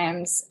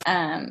times.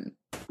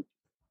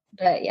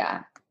 But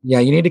yeah. Yeah,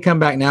 you need to come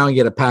back now and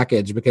get a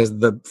package because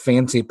the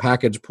fancy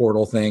package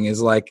portal thing is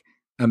like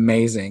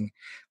amazing.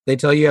 They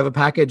tell you have a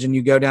package and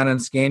you go down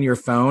and scan your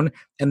phone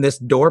and this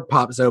door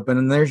pops open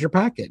and there's your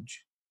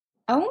package.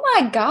 Oh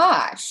my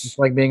gosh. It's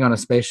like being on a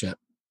spaceship.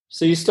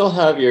 So you still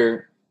have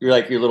your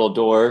little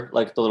door,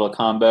 like the little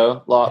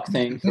combo lock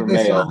thing for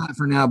They sell mail. that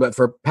for now, but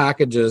for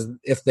packages,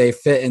 if they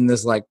fit in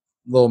this like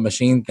little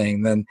machine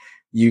thing, then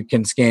you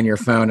can scan your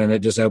phone and it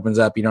just opens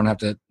up. You don't have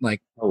to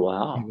like Oh,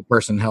 wow. have a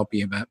person help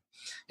you. But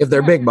if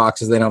they're big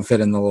boxes, they don't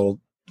fit in the little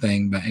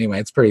thing. But anyway,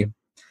 it's pretty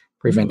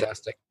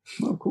fantastic.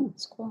 Oh, cool.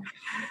 That's cool.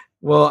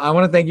 Well, I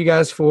want to thank you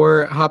guys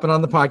for hopping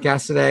on the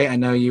podcast today. I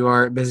know you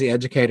are busy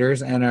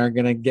educators and are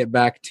going to get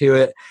back to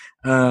it.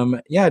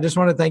 I just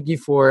want to thank you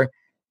for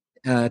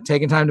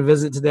taking time to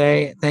visit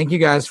today. Thank you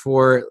guys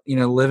for,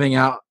 living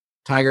out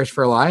Tigers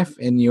for Life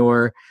in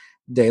your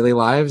daily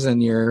lives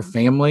and your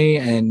family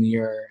and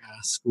your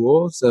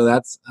school. So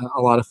that's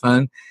a lot of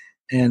fun.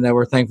 And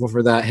we're thankful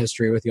for that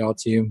history with y'all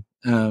too.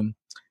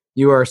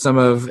 You are some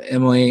of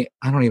Emily,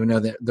 I don't even know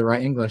the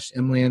right English,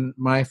 Emily and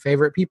my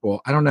favorite people.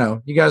 I don't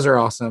know. You guys are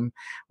awesome.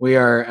 We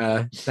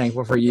are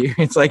thankful for you.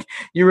 It's like,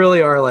 you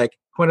really are like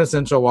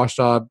quintessential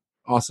Washita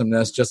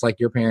awesomeness, just like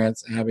your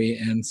parents, Abby.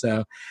 And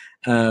so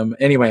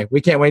anyway,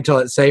 we can't wait till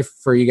it's safe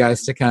for you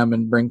guys to come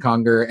and bring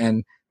Conger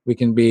and we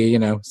can be,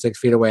 6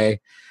 feet away.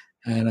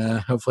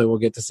 And hopefully we'll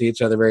get to see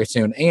each other very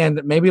soon.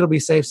 And maybe it'll be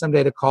safe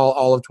someday to call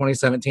all of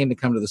 2017 to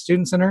come to the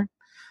Student Center.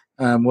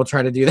 We'll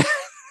try to do that.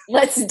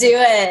 Let's do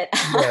it.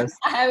 Yes.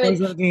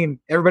 2017,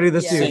 everybody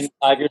this Yes. year. Sing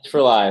Tigers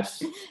for Life.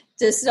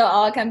 Just to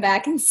all come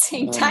back and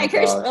sing Oh my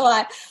Tigers gosh. for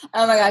Life.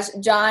 Oh my gosh,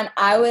 John,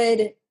 I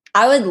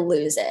would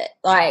lose it.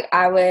 Like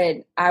I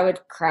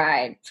would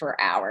cry for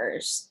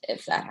hours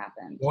if that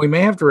happened. Well, we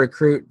may have to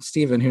recruit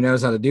Stephen, who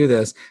knows how to do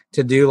this,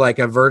 to do like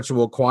a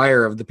virtual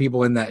choir of the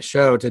people in that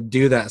show to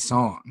do that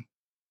song.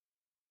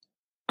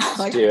 Oh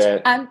my Let's do gosh,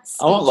 it. I'm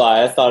I won't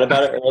lie. I thought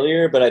about it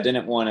earlier, but I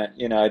didn't want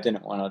to, I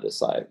didn't want to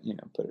just like,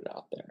 put it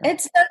out there.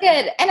 It's so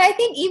good. And I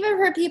think even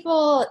for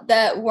people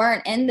that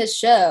weren't in the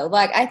show,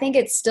 like I think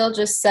it's still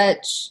just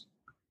it's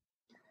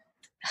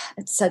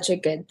such a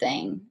good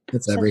thing.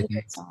 It's Such a everything.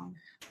 good song.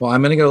 Well,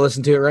 I'm going to go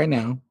listen to it right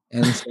now.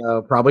 And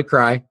so probably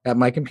cry at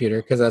my computer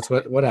because that's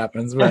what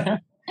happens. But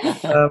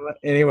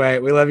anyway,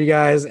 we love you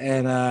guys.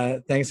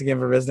 And thanks again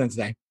for visiting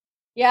today.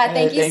 Yeah, Hey,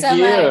 thank you thank so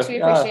you. much. We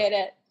Yeah. appreciate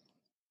it.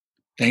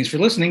 Thanks for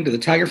listening to the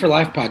Tiger for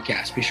Life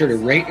podcast. Be sure to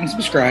rate and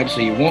subscribe so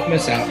you won't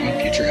miss out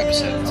on future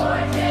episodes.